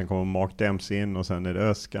Olsson, sen kommer Mark Dempsey in och sen är det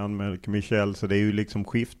Öskan med Michel, så det är ju liksom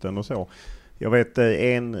skiften och så. Jag vet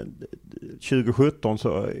 2017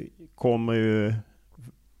 så kommer ju,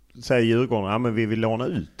 säger Djurgården, men vi vill låna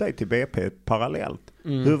ut dig till BP parallellt.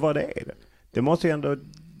 Hur var det? Det måste ju ändå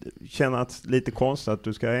kännas lite konstigt att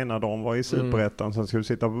du ska ena dagen vara i Superettan, sen ska du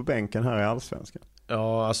sitta på bänken här i Allsvenskan.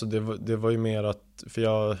 Ja, alltså det var ju mer att,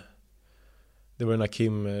 det var ju när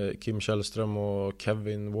Kim Källström och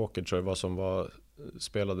Kevin Walker tror jag var som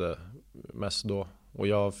spelade mest då. Och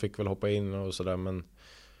jag fick väl hoppa in och sådär, men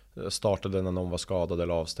jag startade när någon var skadad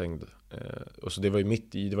eller avstängd. Och så det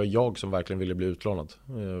var jag som verkligen ville bli utlånad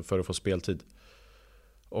för att få speltid.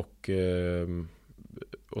 Och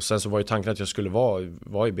sen så var ju tanken att jag skulle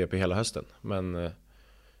vara i BP hela hösten. Men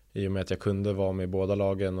i och med att jag kunde vara med i båda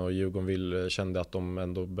lagen och Djurgården kände att de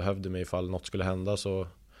ändå behövde mig ifall något skulle hända, så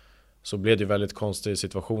blev det ju väldigt konstig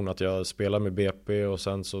situation att jag spelade med BP och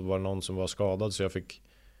sen så var det någon som var skadad, så jag fick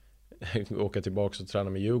åka tillbaka och träna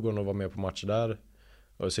med Djurgården och vara med på matcher där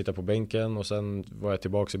och sitta på bänken, och sen var jag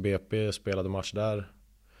tillbaka i BP, spelade match där.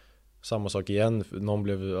 Samma sak igen, någon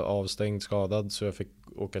blev avstängd, skadad, så jag fick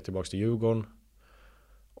åka tillbaka till Djurgården.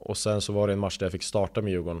 Och sen så var det en match där jag fick starta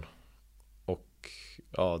med Djurgården. Och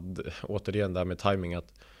ja, återigen där med timing,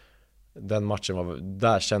 att den matchen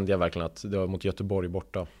där kände jag verkligen att det var mot Göteborg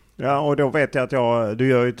borta. Ja, och då vet jag att du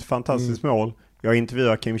gör ett fantastiskt mål. Jag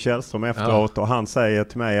intervjuar Kim Källström efteråt och han säger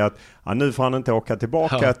till mig att nu får han inte åka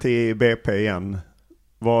tillbaka till BP igen.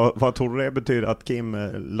 Vad tror du det betyder att Kim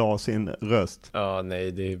la sin röst? Ja,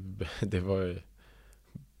 nej, det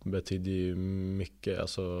betyder ju mycket.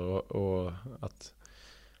 Alltså, och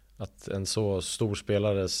att en så stor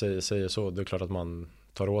spelare säger så, det är klart att man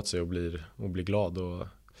tar åt sig och blir glad.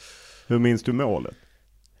 Hur minns du målet?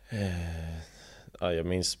 Ja, jag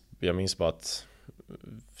minns bara att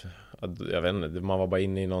jag vet inte, man var bara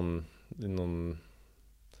inne i någon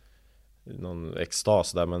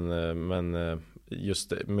extas där, men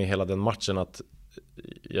just med hela den matchen, att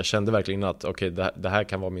jag kände verkligen att okej, det här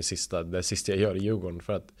kan vara det sista jag gör i Djurgården,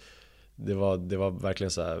 för att det var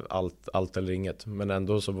verkligen så här, allt eller inget. Men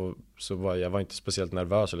ändå så var jag inte speciellt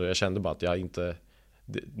nervös, eller jag kände bara att jag inte,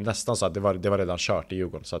 nästan så att det var redan kört i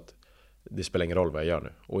Djurgården, så att det spelar ingen roll vad jag gör nu.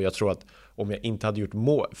 Och jag tror att om jag inte hade gjort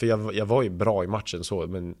mål, för jag var ju bra i matchen så,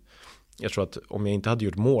 men jag tror att om jag inte hade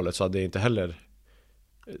gjort målet så hade jag inte heller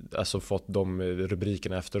fått de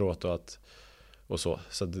rubrikerna efteråt och så.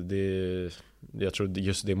 Så jag tror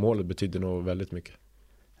just det målet betyder nog väldigt mycket.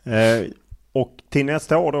 Och till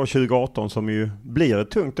nästa år då, 2018, som ju blir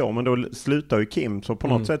ett tungt år, men då slutar ju Kim, så på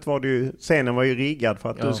något sätt var det ju, scenen var ju riggad för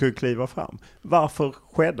att du skulle kliva fram. Varför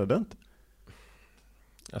skedde det inte?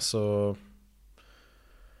 Alltså,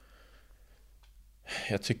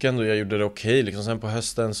 jag tycker ändå jag gjorde det okej. Liksom sen på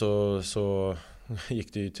hösten så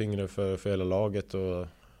gick det ju tyngre för hela laget, och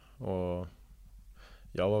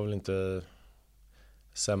jag var väl inte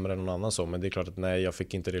sämre än någon annan så, men det är klart att nej, jag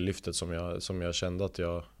fick inte det lyftet som jag kände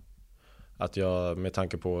att jag med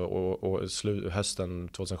tanke på och hösten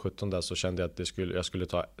 2017 där, så kände jag att jag skulle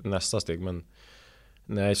ta nästa steg, men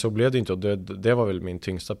nej, så blev det inte, och det var väl min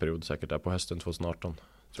tyngsta period säkert där på hösten 2018,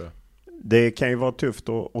 tror jag. Det kan ju vara tufft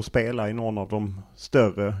att spela i någon av de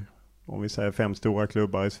större, om vi säger 5 stora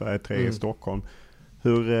klubbar i Sverige, 3 i Stockholm.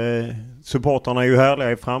 Supportarna är ju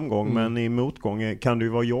härliga i framgång, men i motgång kan det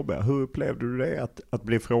ju vara jobbiga. Hur upplevde du det att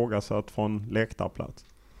bli frågasatt från läktarplats?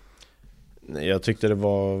 Jag tyckte det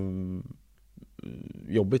var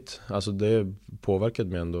jobbigt. Alltså det påverkade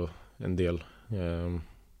mig ändå en del.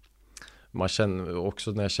 Man kände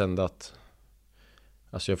också när jag kände att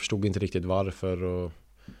jag förstod inte riktigt varför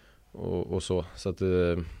och så att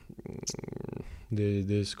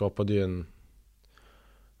det skapade ju en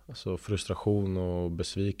frustration och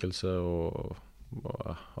besvikelse och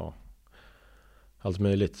allt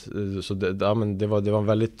möjligt. Så det var en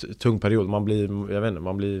väldigt tung period. Man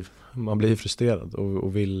blir frustrerad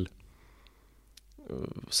och vill.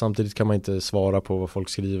 Samtidigt kan man inte svara på vad folk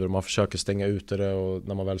skriver. Man försöker stänga ut det och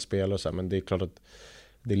när man väl spelar så här, men det är klart att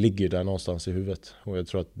det ligger där någonstans i huvudet. Och jag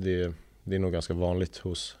tror att det är nog ganska vanligt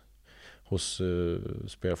hos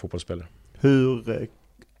fotbollsspelare. Hur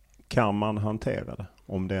kan man hantera det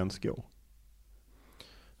om det ens går?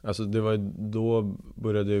 Alltså det var då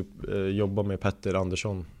började jag jobba med Petter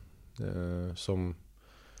Andersson som...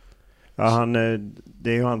 Ja, det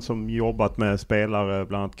är ju han som jobbat med spelare,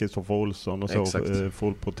 bland annat Kristoffer Olsson och så,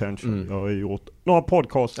 Full Potential. Jag har gjort några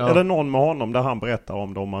podcast, eller någon med honom där han berättar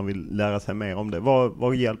om det om man vill lära sig mer om det.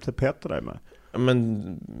 Vad hjälpte Petter dig med? Men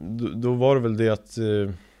då var det väl det att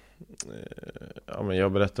men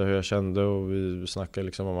jag berättade hur jag kände och vi snackade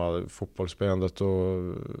liksom om fotbollsspelandet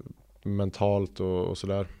och mentalt och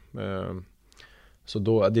sådär. Så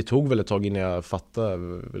då, det tog väl ett tag innan jag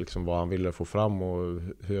fattade liksom vad han ville få fram och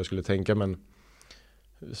hur jag skulle tänka, men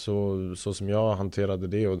så som jag hanterade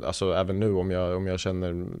det, och alltså även nu om jag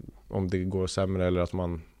känner om det går sämre eller att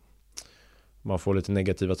man får lite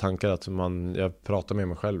negativa tankar, att jag pratar med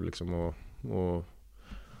mig själv liksom och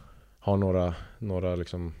har några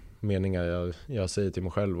liksom meningar jag säger till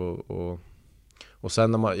mig själv och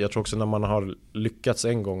sen jag tror också när man har lyckats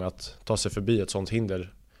en gång att ta sig förbi ett sånt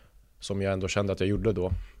hinder som jag ändå kände att jag gjorde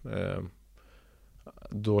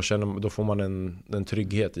då får man en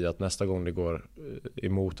trygghet i att nästa gång det går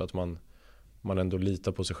emot att man ändå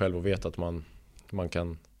litar på sig själv och vet att man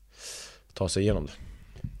kan ta sig igenom det.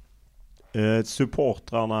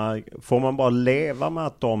 Supportrarna, får man bara leva med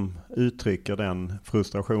att de uttrycker den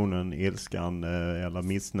frustrationen, ilskan eller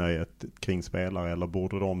missnöjet kring spelare, eller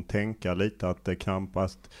borde de tänka lite att det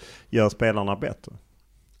knappast gör spelarna bättre?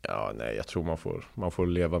 Ja, nej, jag tror man får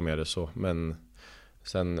leva med det så, men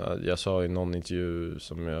sen jag sa i någon intervju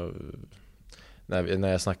som när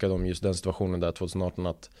jag snackade om just den situationen där 2018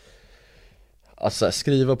 att alltså,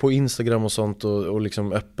 skriva på Instagram och sånt och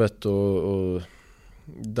liksom öppet och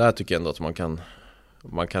där tycker jag ändå att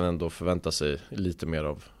man kan ändå förvänta sig lite mer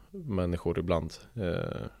av människor ibland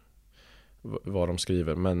vad de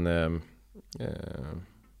skriver, men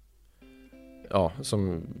ja,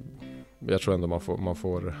 som jag tror ändå man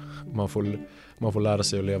får lära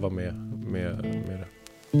sig att leva med det.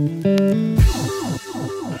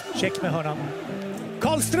 Check med hörnan.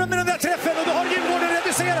 Karlström med den där träffen och då har Djurgården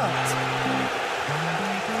reducerat.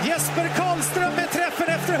 Jesper Karlström med träffen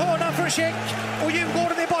efter hörnan från Check och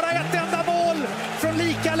Djurgården är bara ett enda mål från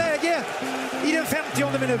lika läge i den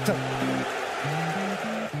 50:e minuten.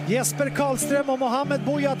 Jesper Karlström och Mohamed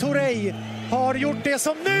Buya Touré har gjort det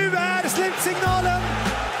som nu är slutsignalen.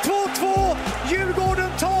 2-2.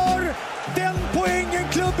 Djurgården tar den poängen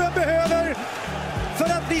klubben behöver för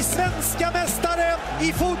att bli svenska mästare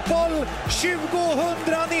i fotboll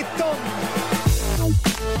 2019.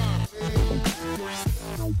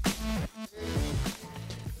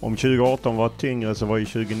 Om 2018 var tyngre så var ju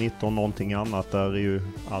 2019 någonting annat. Där är ju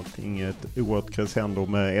allting ett oerhört crescendo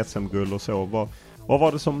med SM-guld och så. Vad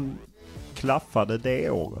var det som klaffade det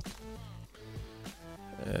året?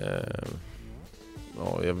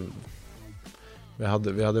 Vi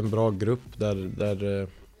hade en bra grupp där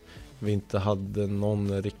vi inte hade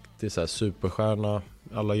någon riktig så här superstjärna.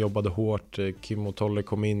 Alla jobbade hårt. Kim och Tolle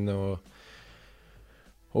kom in och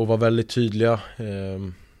var väldigt tydliga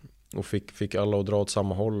och fick alla att dra åt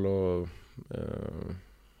samma håll och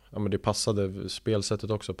ja, men det passade, spelsättet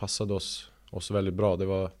också passade oss väldigt bra. Det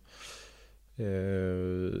var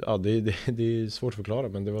ja, det är svårt att förklara,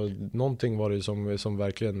 men det var någonting var det som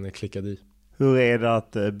verkligen klickade i. Hur är det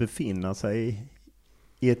att befinna sig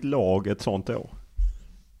i ett lag ett sånt år?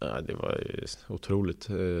 Ja, det var otroligt.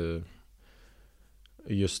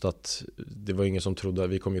 Just att det var ingen som trodde,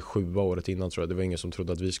 vi kom ju 7 året innan tror jag, det var ingen som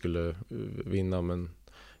trodde att vi skulle vinna, men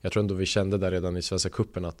jag tror ändå vi kände där redan i Svenska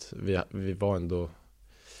cupen att vi var ändå,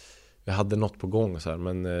 vi hade något på gång så här,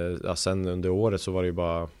 men ja, sen under året så var det ju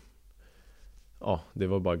bara, ja, det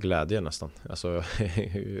var bara glädje nästan, alltså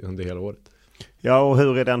under hela året. Ja, och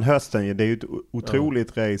hur är den hösten? Det är ju ett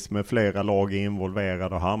otroligt race med flera lag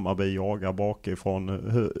involverade och Hammarby jagar bakifrån.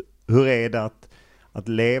 Hur är det att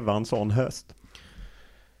leva en sån höst?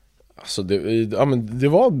 Alltså det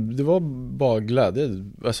var bara glädje.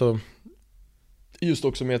 Alltså just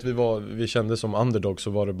också med att vi kände som underdog,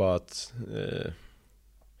 så var det bara att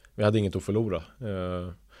vi hade inget att förlora.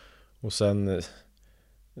 Och sen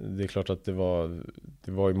det är klart att det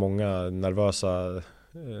var ju många nervösa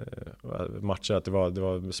matcher, att det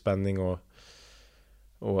var spänning och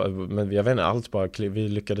men jag vet inte, allt bara vi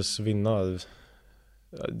lyckades vinna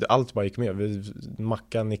allt bara gick med.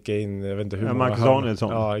 Mackan nickade in, jag vet inte hur många Marcus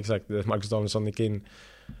Danielsson. Ja, exakt. Marcus Danielsson nickade in,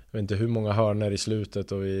 jag vet inte hur många hörnor i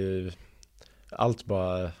slutet, och allt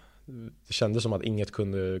bara, det kändes som att inget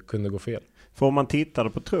kunde gå fel. För om man tittade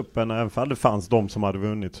på truppen, även om det fanns de som hade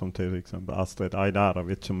vunnit, som till exempel Astrid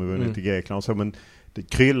Ajdarovic som har vunnit i Grekland, så, men det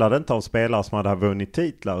kryllade inte av spelare som hade vunnit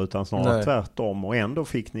titlar, utan snarare tvärtom, och ändå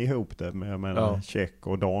fick ni ihop det med Käck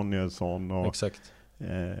och Danielsson och exakt.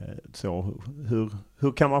 Så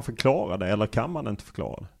hur kan man förklara det, eller kan man inte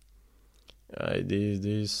förklara det? Ja,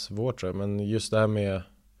 det är svårt, tror jag, men just det här med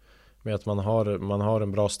att man har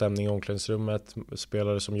en bra stämning i omklädningsrummet,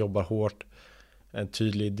 spelare som jobbar hårt, en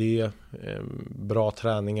tydlig idé, bra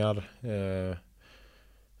träningar,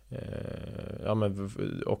 ja, men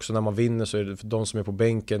också när man vinner så är det för de som är på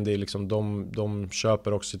bänken, det är liksom de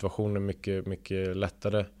köper också situationen mycket, mycket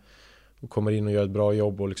lättare och kommer in och gör ett bra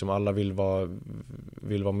jobb, och liksom alla vill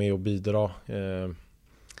vara med och bidra.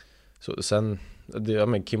 Så sen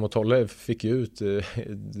Kim och Tolle fick ju ut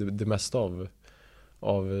det mesta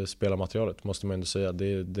av spelarmaterialet, måste man ändå säga.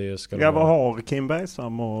 Det ska vad har Kim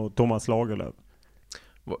Bergström och Thomas Lagerlöf?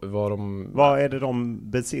 Vad är det de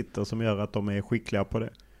besitter som gör att de är skickliga på det?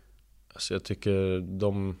 Alltså jag tycker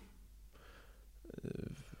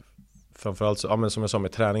framförallt så, men som jag sa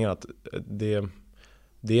med träningen, att det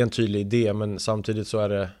är en tydlig idé, men samtidigt så är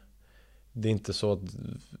det är inte så att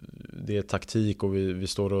det är taktik och vi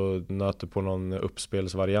står och nöter på någon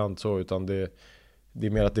uppspelsvariant så, utan det är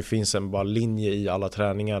mer att det finns en bara linje i alla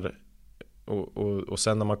träningar, och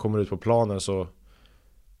sen när man kommer ut på planen så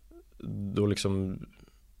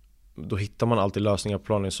då hittar man alltid lösningar på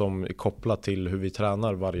planen som är kopplat till hur vi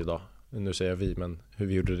tränar varje dag. Nu säger jag vi, men hur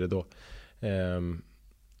vi gjorde det då.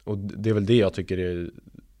 Och det är väl det jag tycker är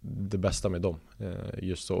det bästa med dem.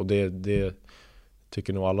 Just så. Och det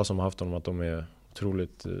tycker nog alla som har haft dem, att de är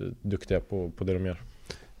otroligt duktiga på det de gör.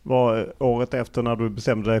 Året efter när du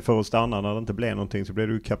bestämde dig för att stanna, när det inte blev någonting, så blev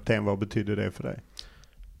du kapten. Vad betyder det för dig?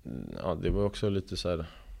 Ja, det var också lite så här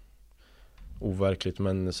overkligt,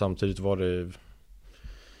 men samtidigt var det,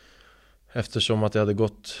 eftersom att det hade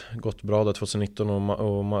gått bra där 2019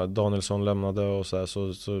 och Danielsson lämnade och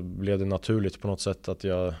så blev det naturligt på något sätt att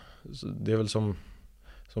det är väl som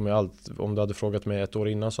i allt, om du hade frågat mig ett år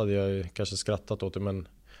innan så hade jag kanske skrattat åt det, men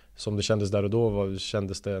som det kändes där och då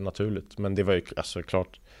kändes det naturligt. Men det var ju alltså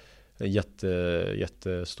klart en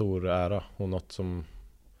jättestor ära och något som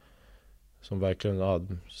verkligen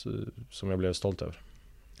som jag blev stolt över.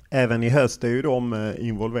 Även i höst är ju de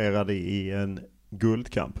involverade i en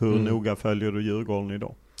guldkamp. Hur noga följer du Djurgården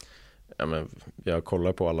idag? Ja, men jag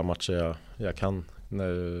kollar på alla matcher jag kan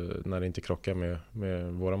när det inte krockar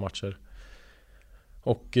med våra matcher.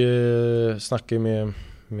 Och snackar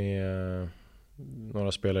med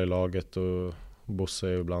några spelare i laget och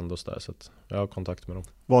Bosse ibland och så där, så att jag har kontakt med dem.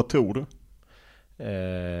 Vad tror du?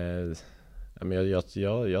 Men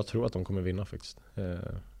jag tror att de kommer vinna faktiskt.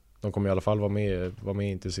 De kommer i alla fall vara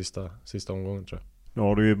med in till sista omgången, tror jag. Nu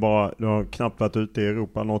har du har knappt varit ute i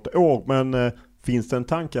Europa något år, men finns det en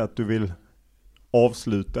tanke att du vill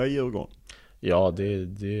avsluta i Djurgården? Ja,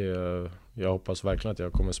 jag hoppas verkligen att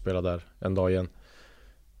jag kommer spela där en dag igen.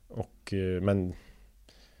 Men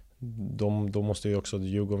de måste ju också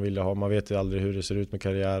Djurgården vilja ha. Man vet ju aldrig hur det ser ut med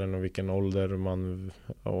karriären och vilken ålder och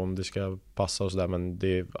om det ska passa och sådär, men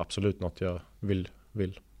det är absolut något jag vill.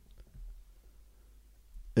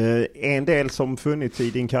 En del som funnits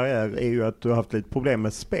i din karriär är ju att du har haft lite problem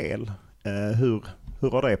med spel.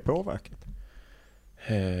 Hur har det påverkat?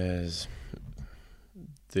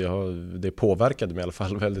 Det påverkade mig i alla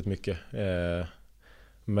fall väldigt mycket.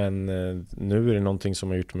 Men nu är det någonting som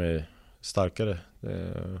har gjort mig starkare.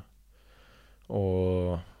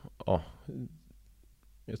 Och ja,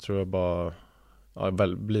 jag tror jag bara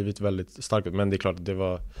blivit väldigt stark. Men det är klart att det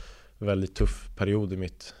var en väldigt tuff period i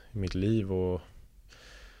mitt liv, och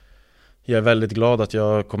jag är väldigt glad att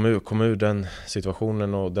jag kom ur den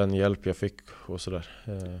situationen och den hjälp jag fick och sådär.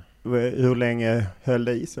 Hur länge höll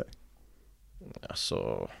det i sig?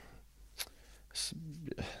 Alltså,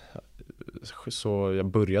 så jag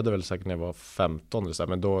började väl säkert när jag var 15 eller så,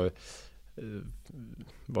 men då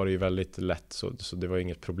var det ju väldigt lätt, så det var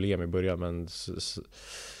inget problem i början, men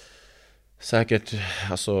säkert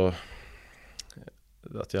alltså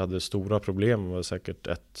att jag hade stora problem var säkert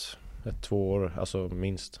 1-2 år, alltså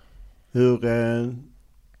minst. Hur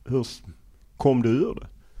kom du ur det?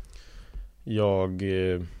 Jag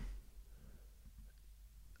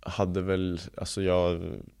hade väl, alltså jag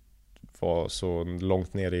var så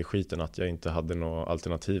långt ner i skiten att jag inte hade något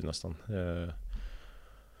alternativ nästan.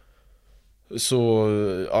 Så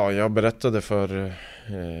ja, jag berättade för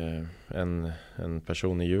en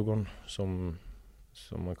person i Djurgården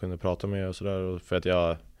som man kunde prata med och sådär. För att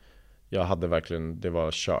jag hade verkligen, det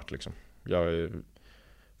var kört liksom. Jag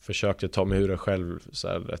försökte ta mig ur det själv så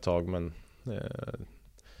här ett tag, men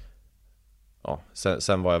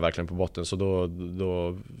sen var jag verkligen på botten. Så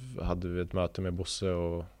då hade vi ett möte med Bosse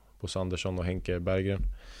Andersson och Henke Berggren.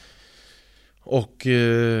 Och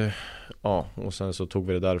och sen så tog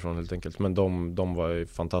vi det därifrån helt enkelt. Men de var ju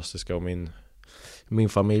fantastiska, och min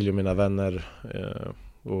familj och mina vänner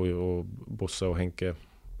och Bosse och Henke,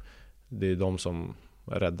 det är de som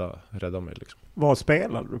räddar mig liksom. Vad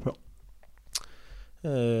spelade du på?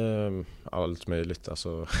 Allt möjligt,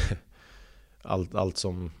 alltså allt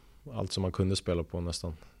som man kunde spela på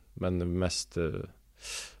nästan. Men mest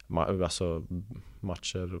alltså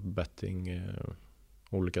matcher, betting,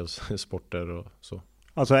 olika sporter och så.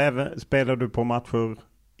 Alltså även spelade du på matcher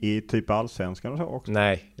i typ allsvenskan och så också?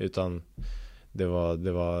 Nej, utan det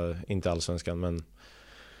var inte allsvenskan,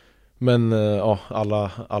 men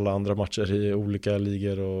alla andra matcher i olika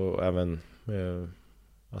ligor, och även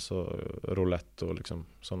alltså roulette och liksom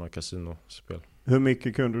sådana kasinospel. Hur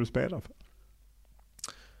mycket kunde du spela för?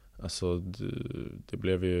 Alltså det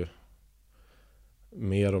blev ju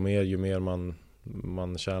mer och mer ju mer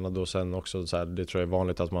man tjänade, och sen också så här, det tror jag är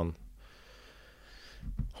vanligt att man,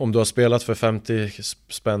 om du har spelat för 50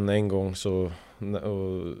 spänn en gång och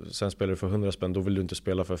sen spelar du för 100 spänn, då vill du inte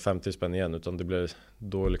spela för 50 spänn igen, utan det blir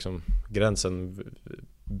då liksom gränsen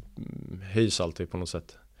höjs alltid på något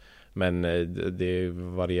sätt. Men det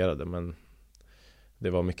varierade, men det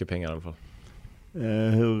var mycket pengar i alla fall.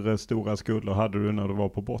 Hur stora skulder hade du när du var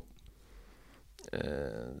på botten?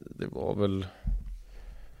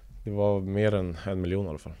 Det var mer än 1 miljon i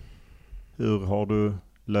alla fall. Hur har du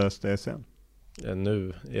löst det sen?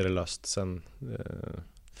 Nu är det löst. Sen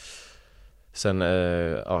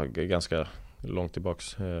ganska långt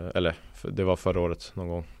tillbaks. Eller det var förra året någon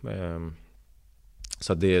gång.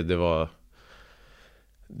 Så det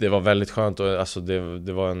var väldigt skönt. Och, alltså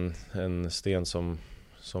det var en sten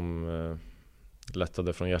som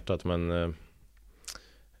lättade från hjärtat. Men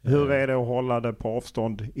hur är det att hålla det på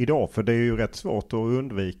avstånd idag? För det är ju rätt svårt att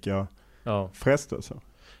undvika frestelser.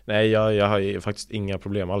 Nej, jag har faktiskt inga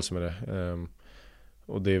problem alls med det.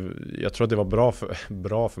 Och jag tror att det var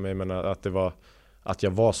bra för mig, men att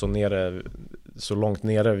jag var så långt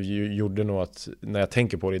nere gjorde nog att när jag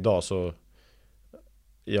tänker på det idag så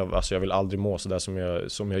jag vill aldrig må så där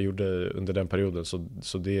som jag gjorde under den perioden.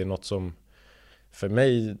 Så det är något som för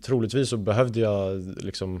mig, troligtvis så behövde jag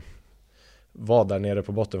liksom vara där nere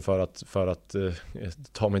på botten för att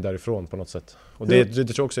ta mig därifrån på något sätt. Och det tror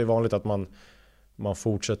jag också är vanligt, att man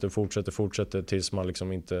fortsätter tills man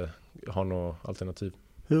liksom inte har något alternativ.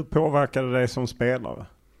 Hur påverkade det dig som spelare?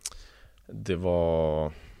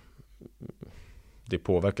 Det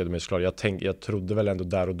påverkade mig såklart. Jag trodde väl ändå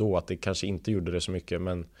där och då att det kanske inte gjorde det så mycket,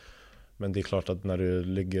 men det är klart att när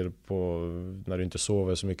du inte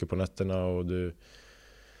sover så mycket på nätterna och du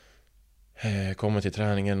kommer till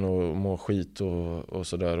träningen och mår skit och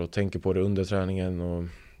sådär och tänker på det under träningen, och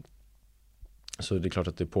så det är klart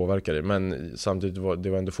att det påverkar det. Men samtidigt det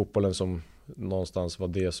var ändå fotbollen som någonstans var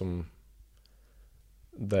det som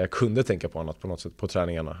där jag kunde tänka på annat på något sätt på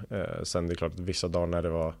träningarna. Sen det är klart att vissa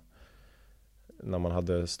dagar när man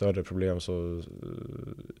hade större problem, så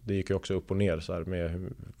det gick ju också upp och ner så här, med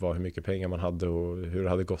hur mycket pengar man hade och hur det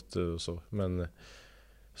hade gått och så. Men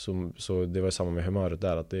så det var samma med humöret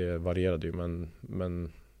där, att det varierade ju,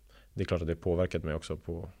 men det är klart att det påverkat mig också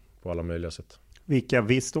på alla möjliga sätt. Vilka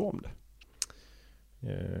visste om det?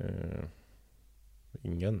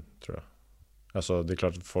 Ingen, tror jag. Alltså det är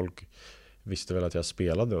klart att folk visste väl att jag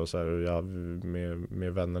spelade och så här,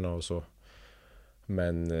 med vännerna och så.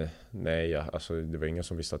 Men nej, alltså det var ingen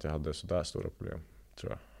som visste att jag hade så där stora problem,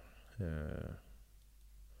 tror jag.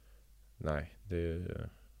 Nej, det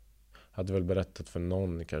hade väl berättat för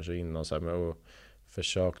någon kanske innan så här, och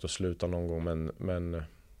försökt att sluta någon gång, men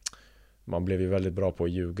man blev ju väldigt bra på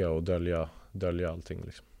att ljuga och dölja allting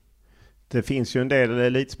liksom. Det finns ju en del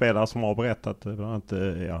elitspelare som har berättat, bland annat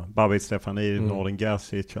Babit Stefani, Nordin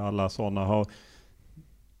Gerzic och alla sådana har.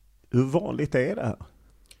 Hur vanligt är det här?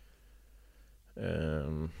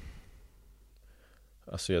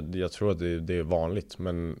 Alltså jag tror att det är vanligt,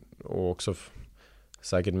 men och också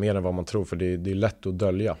säkert mer än vad man tror, för det är lätt att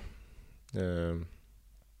dölja.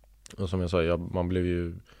 Och som jag sa, man blev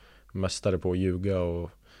ju mästare på att ljuga,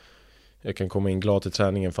 och jag kan komma in glad till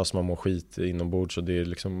träningen fast man mår skit inombords, så det är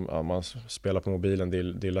liksom, man spelar på mobilen,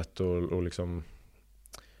 det är lätt att liksom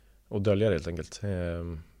att dölja det helt enkelt.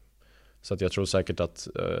 Så att jag tror säkert att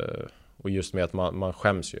och just med att man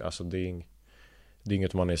skäms ju, alltså det är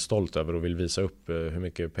inget man är stolt över och vill visa upp hur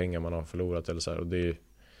mycket pengar man har förlorat eller så här, och det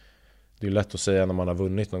det är lätt att säga när man har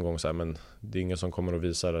vunnit någon gång så här, men det är ingen som kommer att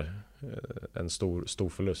visa en stor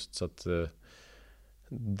förlust. Så att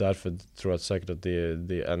därför tror jag säkert att det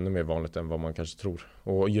är ännu mer vanligt än vad man kanske tror.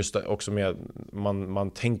 Och just det, också med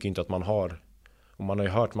man tänker inte att man har, och man har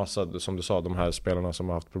ju hört massa, som du sa, de här spelarna som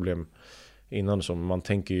har haft problem innan, som man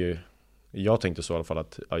tänker ju, jag tänkte så i alla fall,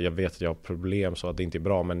 att jag vet att jag har problem så att det inte är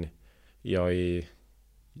bra, men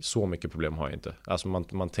så mycket problem har jag inte. Alltså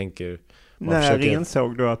man tänker... När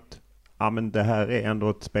insåg du att men det här är ändå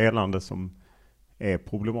ett spelande som är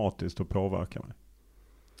problematiskt och påverkar mig?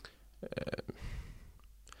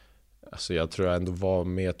 Alltså jag tror jag ändå var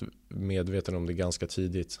medveten om det ganska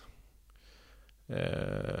tidigt.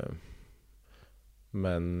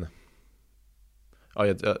 Men...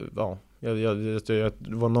 det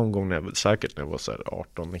var någon gång när jag var så här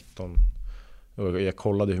 18-19. Jag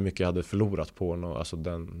kollade hur mycket jag hade förlorat på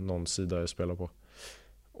någon sida jag spelade på.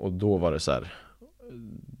 Och då var det så här,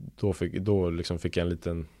 då liksom fick jag en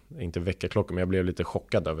liten, inte väckarklocka, men jag blev lite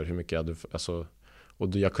chockad över hur mycket jag hade,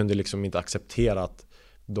 och jag kunde liksom inte acceptera att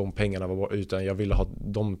de pengarna var, utan jag ville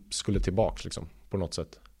de skulle tillbaks liksom, på något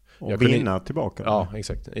sätt. Och vinna tillbaka? Ja,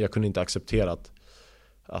 exakt. Jag kunde inte acceptera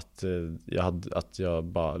att jag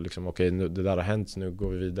bara liksom, okej, nu det där har hänt, nu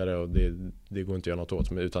går vi vidare, och det går inte att göra något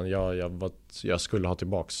åt, men utan jag skulle ha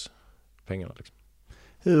tillbaks pengarna liksom.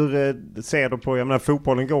 Hur ser du på, jag menar,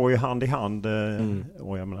 fotbollen går ju hand i hand,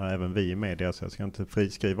 och jag menar även vi i media, så jag ska inte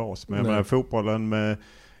friskriva oss, men jag menar fotbollen med,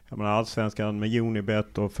 jag menar Allsvenskan med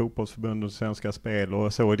Unibet och fotbollsförbundet Svenska Spel,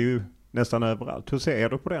 och så är det ju nästan överallt. Hur ser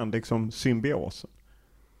du på den liksom symbiosen?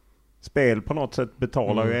 Spel på något sätt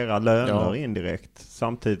betalar ju era löner indirekt.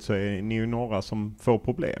 Samtidigt så är ni ju några som får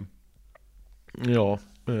problem. Ja,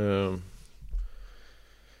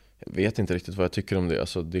 jag vet inte riktigt vad jag tycker om det.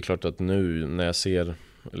 Alltså, det är klart att nu när jag ser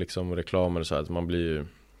liksom reklamer så här, att man blir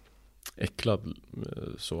äcklad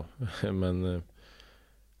så.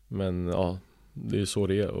 Men ja, det är ju så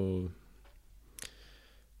det är, och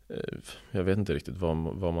jag vet inte riktigt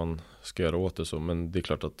vad man ska göra åt det så. Men det är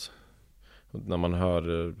klart att när man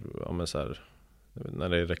hör så här, när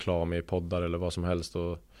det är reklam i poddar eller vad som helst,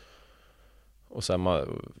 och så här,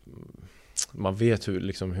 man vet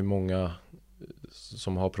hur många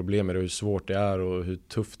som har problem med det, hur svårt det är och hur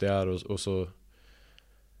tufft det är, och så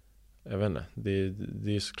jag vet inte,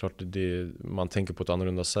 det är såklart man tänker på ett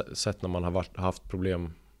annorlunda sätt när man har haft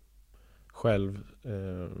problem själv,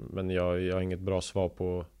 men jag har inget bra svar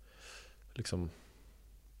på liksom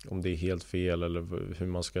om det är helt fel eller hur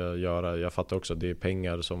man ska göra. Jag fattar också att det är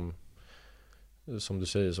pengar som du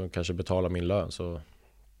säger, som kanske betalar min lön, så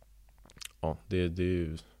ja, det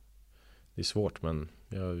är svårt, men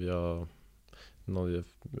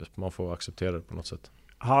man får acceptera det på något sätt.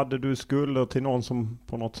 Hade du skulder till någon som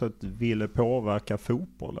på något sätt ville påverka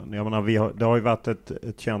fotbollen? Jag menar, det har ju varit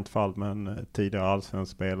ett känt fall med en tidigare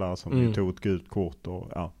allsvensk spelare som tog ett gult kort,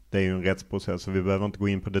 och det är ju en rättsprocess, så vi behöver inte gå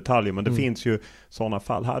in på detaljer, men det finns ju sådana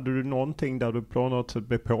fall. Hade du någonting där du på något sätt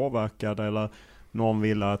blev påverkad, eller någon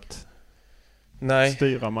ville att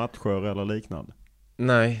styra matcher eller liknande?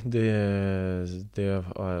 Nej, det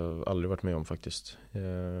har jag aldrig varit med om faktiskt.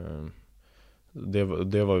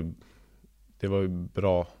 Det var ju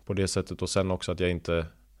bra på det sättet, och sen också att jag inte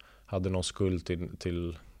hade någon skuld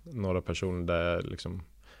till några personer där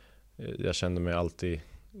jag kände mig alltid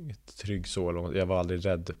trygg så. Jag var aldrig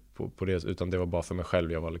rädd på det, utan det var bara för mig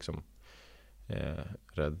själv jag var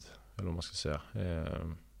rädd, eller vad man ska säga.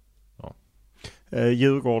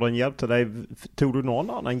 Djurgården hjälpte dig. Tog du någon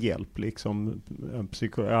annan hjälp liksom,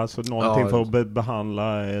 alltså någonting för att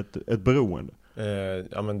behandla ett beroende?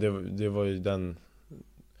 Men det var ju den,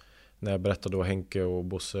 när jag berättade då, Henke och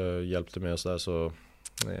Bosse hjälpte mig och så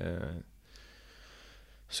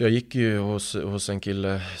jag gick ju hos en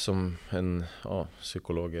kille som en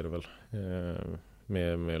psykolog är det väl,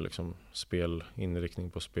 med liksom inriktning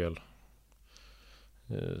på spel,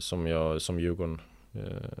 som Djurgården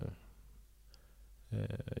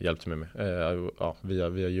hjälpte mig med,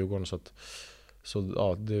 via Djurgården, så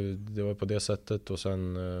det var på det sättet, och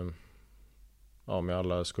sen med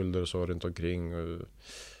alla skulder och så runt omkring, och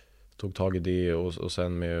tog tag i det, och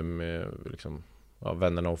sen med liksom,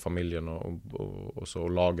 vännerna och familjen och så,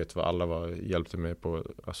 och laget, alla hjälpte mig på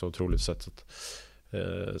otroligt sätt.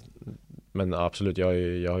 Men absolut,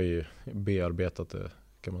 jag har ju bearbetat det,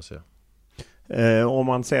 kan man säga. Om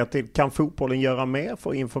man ser till, kan fotbollen göra mer för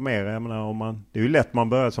att informera? Jag menar, det är ju lätt, man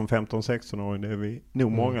börjar som 15-16-åring, det är vi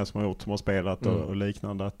nog många som har gjort, som har spelat och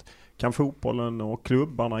liknande. Kan fotbollen och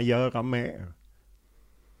klubbarna göra mer?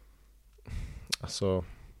 Alltså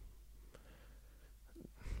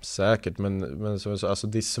säkert, men det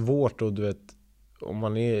är svårt, och du vet, om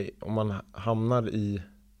man hamnar i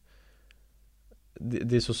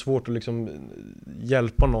det är så svårt att liksom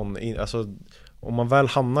hjälpa någon. Alltså, om man väl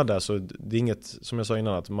hamnar där så det är inget, som jag sa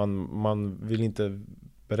innan, att man vill inte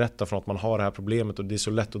berätta från att man har det här problemet, och det är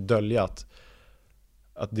så lätt att dölja att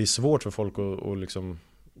det är svårt för folk att liksom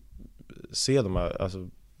se de här, alltså,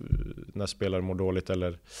 när spelare mår dåligt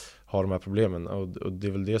eller har de här problemen, och det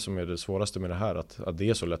är väl det som är det svåraste med det här, att det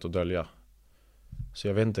är så lätt att dölja. Så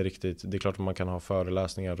jag vet inte riktigt, det är klart att man kan ha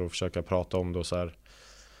föreläsningar och försöka prata om det och så här.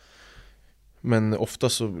 Men ofta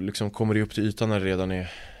så liksom kommer det upp till ytan när det redan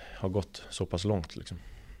har gått så pass långt liksom.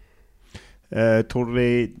 Tror du det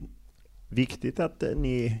är viktigt att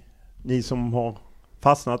ni som har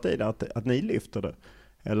fastnat i det, att ni lyfter det?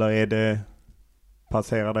 Eller är det,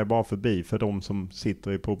 passerar det bara förbi för de som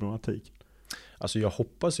sitter i problematik? Alltså jag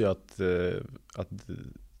hoppas ju att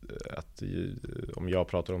om jag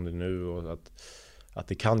pratar om det nu, och att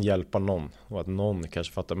det kan hjälpa någon, och att någon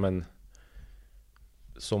kanske fattar. Men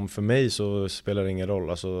som för mig så spelar det ingen roll.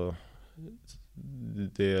 Alltså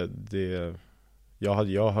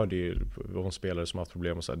jag hörde ju om spelare som haft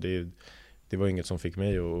problem och så här. Det var inget som fick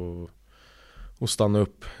mig att stanna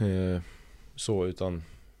upp så, utan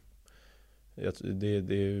det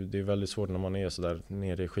är väldigt svårt när man är så där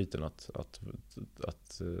nere i skiten att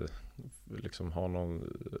liksom ha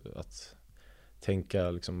någon att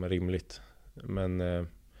tänka liksom rimligt. Men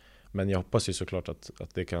jag hoppas ju såklart att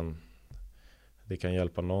det kan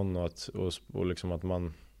hjälpa någon, och liksom att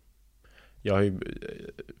man, jag har ju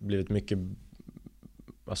blivit mycket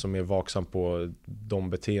alltså mer vaksam på de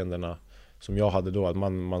beteendena som jag hade då, att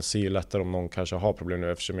man ser lättare om någon kanske har problem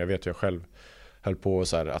nu, eftersom jag vet hur jag själv höll på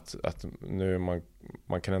så här, att nu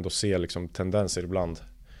man kan ändå se liksom tendenser ibland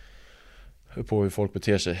på hur folk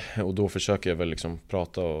beter sig, och då försöker jag väl liksom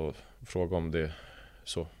prata och fråga om det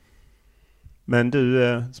så. Men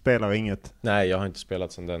du spelar inget? Nej, jag har inte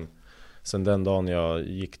spelat sen den dagen jag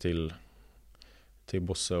gick till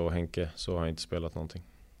Bosse och Henke, så har jag inte spelat någonting.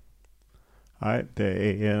 Nej,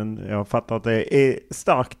 jag fattar att det är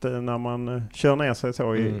starkt när man kör ner sig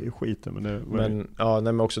så i skiten.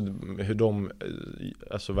 Men också hur de,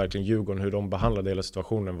 alltså verkligen Djurgården, hur de behandlade hela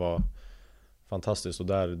situationen var fantastiskt. Och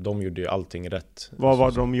de gjorde ju allting rätt. Vad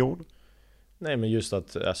var det de gjorde? Nej, men just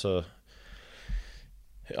att alltså,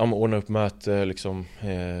 ordna upp möte liksom,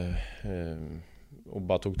 och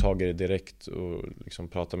bara tog tag i det direkt och liksom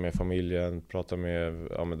prata med familjen, prata med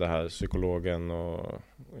det här psykologen, och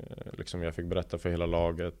liksom jag fick berätta för hela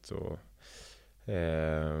laget, och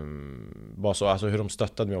bara så, alltså hur de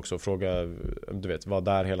stöttade mig också, och fråga, du vet, var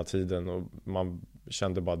där hela tiden, och man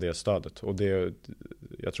kände bara det stödet, och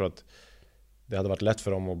jag tror att det hade varit lätt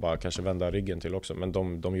för dem att bara kanske vända ryggen till också, men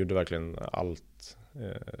de gjorde verkligen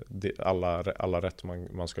alla rätt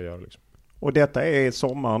man ska göra liksom. Och detta är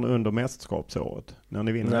sommaren under mästerskapsåret när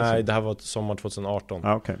ni vinner? Nej, det här var sommar 2018.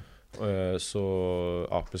 Okej. Så,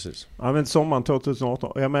 ja, precis. Ja, men sommaren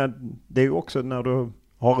 2018. Jag menar, det är ju också när du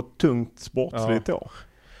har ett tungt sportsligt år.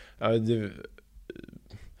 Ja,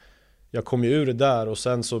 jag kom ju ur det där, och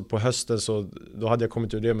sen så på hösten så då hade jag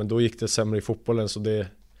kommit ur det, men då gick det sämre i fotbollen, så det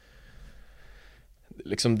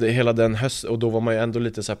liksom hela den hösten, och då var man ju ändå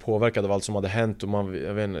lite så här påverkad av allt som hade hänt, och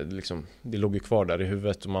jag vet inte, liksom, det låg ju kvar där i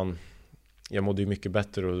huvudet, och jag mådde ju mycket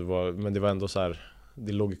bättre, men det var ändå så här,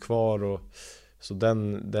 det låg kvar, och så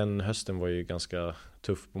den hösten var ju ganska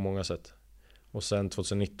tuff på många sätt. Och sen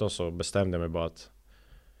 2019 så bestämde jag mig bara att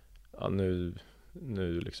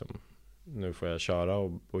nu får jag köra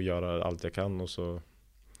och göra allt jag kan, och så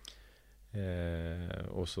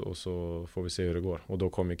får vi se hur det går. Och då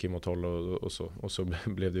kom ju Kim och Tolle, och så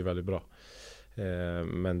blev det ju väldigt bra.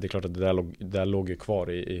 Men det är klart att det där låg ju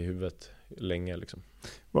kvar i huvudet länge liksom.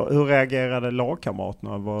 Hur reagerade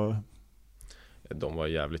lagkamraterna? De var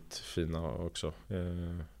jävligt fina också.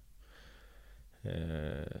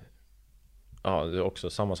 Ja, det är också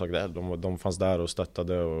samma sak där. De fanns där och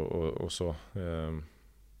stöttade och så.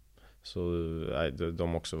 Så nej,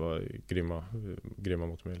 de också var grymma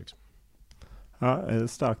mot mig liksom. Ja,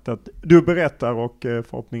 starkt att du berättar, och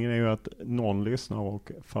förhoppningen är ju att någon lyssnar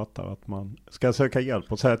och fattar att man ska söka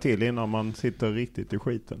hjälp och säga till innan man sitter riktigt i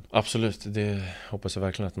skiten. Absolut, det hoppas jag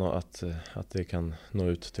verkligen att det kan nå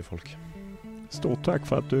ut till folk. Stort tack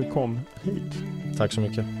för att du kom hit. Tack så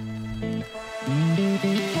mycket.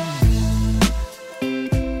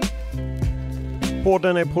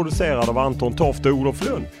 Podden är producerad av Anton Toft och Olof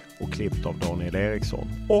Lund och klippt av Daniel Eriksson.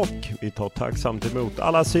 Och vi tar tacksamt emot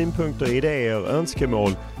alla synpunkter, idéer,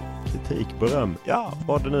 önskemål, kritik, beröm, ja,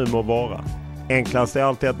 vad det nu må vara. Enklast är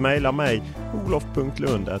alltid att mejla mig,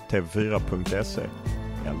 olof.lund@tv4.se,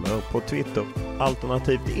 eller på Twitter,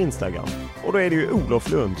 alternativt Instagram. Och då är det ju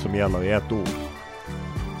Olof Lund som gäller i ett ord.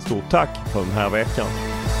 Stort tack för den här veckan.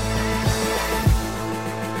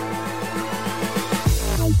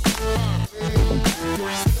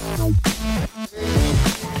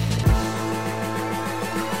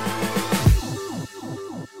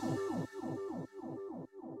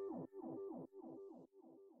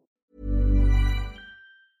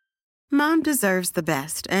 Mom deserves the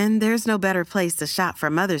best, and there's no better place to shop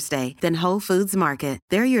for Mother's Day than Whole Foods Market.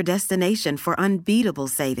 They're your destination for unbeatable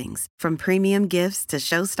savings, from premium gifts to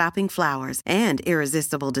show-stopping flowers and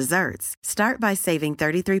irresistible desserts. Start by saving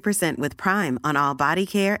 33% with Prime on all body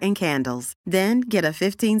care and candles. Then get a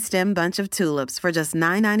 15-stem bunch of tulips for just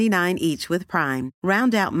 $9.99 each with Prime.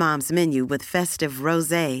 Round out Mom's menu with festive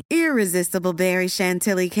rosé, irresistible berry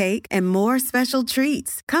chantilly cake, and more special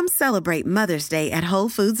treats. Come celebrate Mother's Day at Whole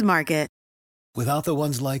Foods Market. Without the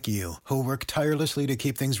ones like you, who work tirelessly to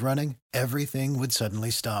keep things running, everything would suddenly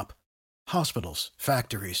stop. Hospitals,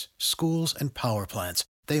 factories, schools, and power plants,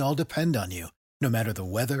 they all depend on you. No matter the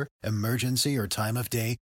weather, emergency, or time of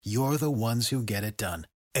day, you're the ones who get it done.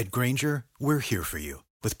 At Grainger, we're here for you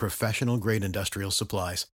with professional-grade industrial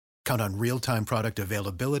supplies. Count on real-time product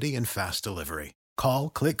availability and fast delivery. Call,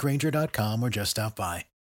 click Grainger.com, or just stop by.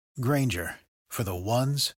 Grainger, for the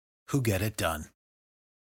ones who get it done.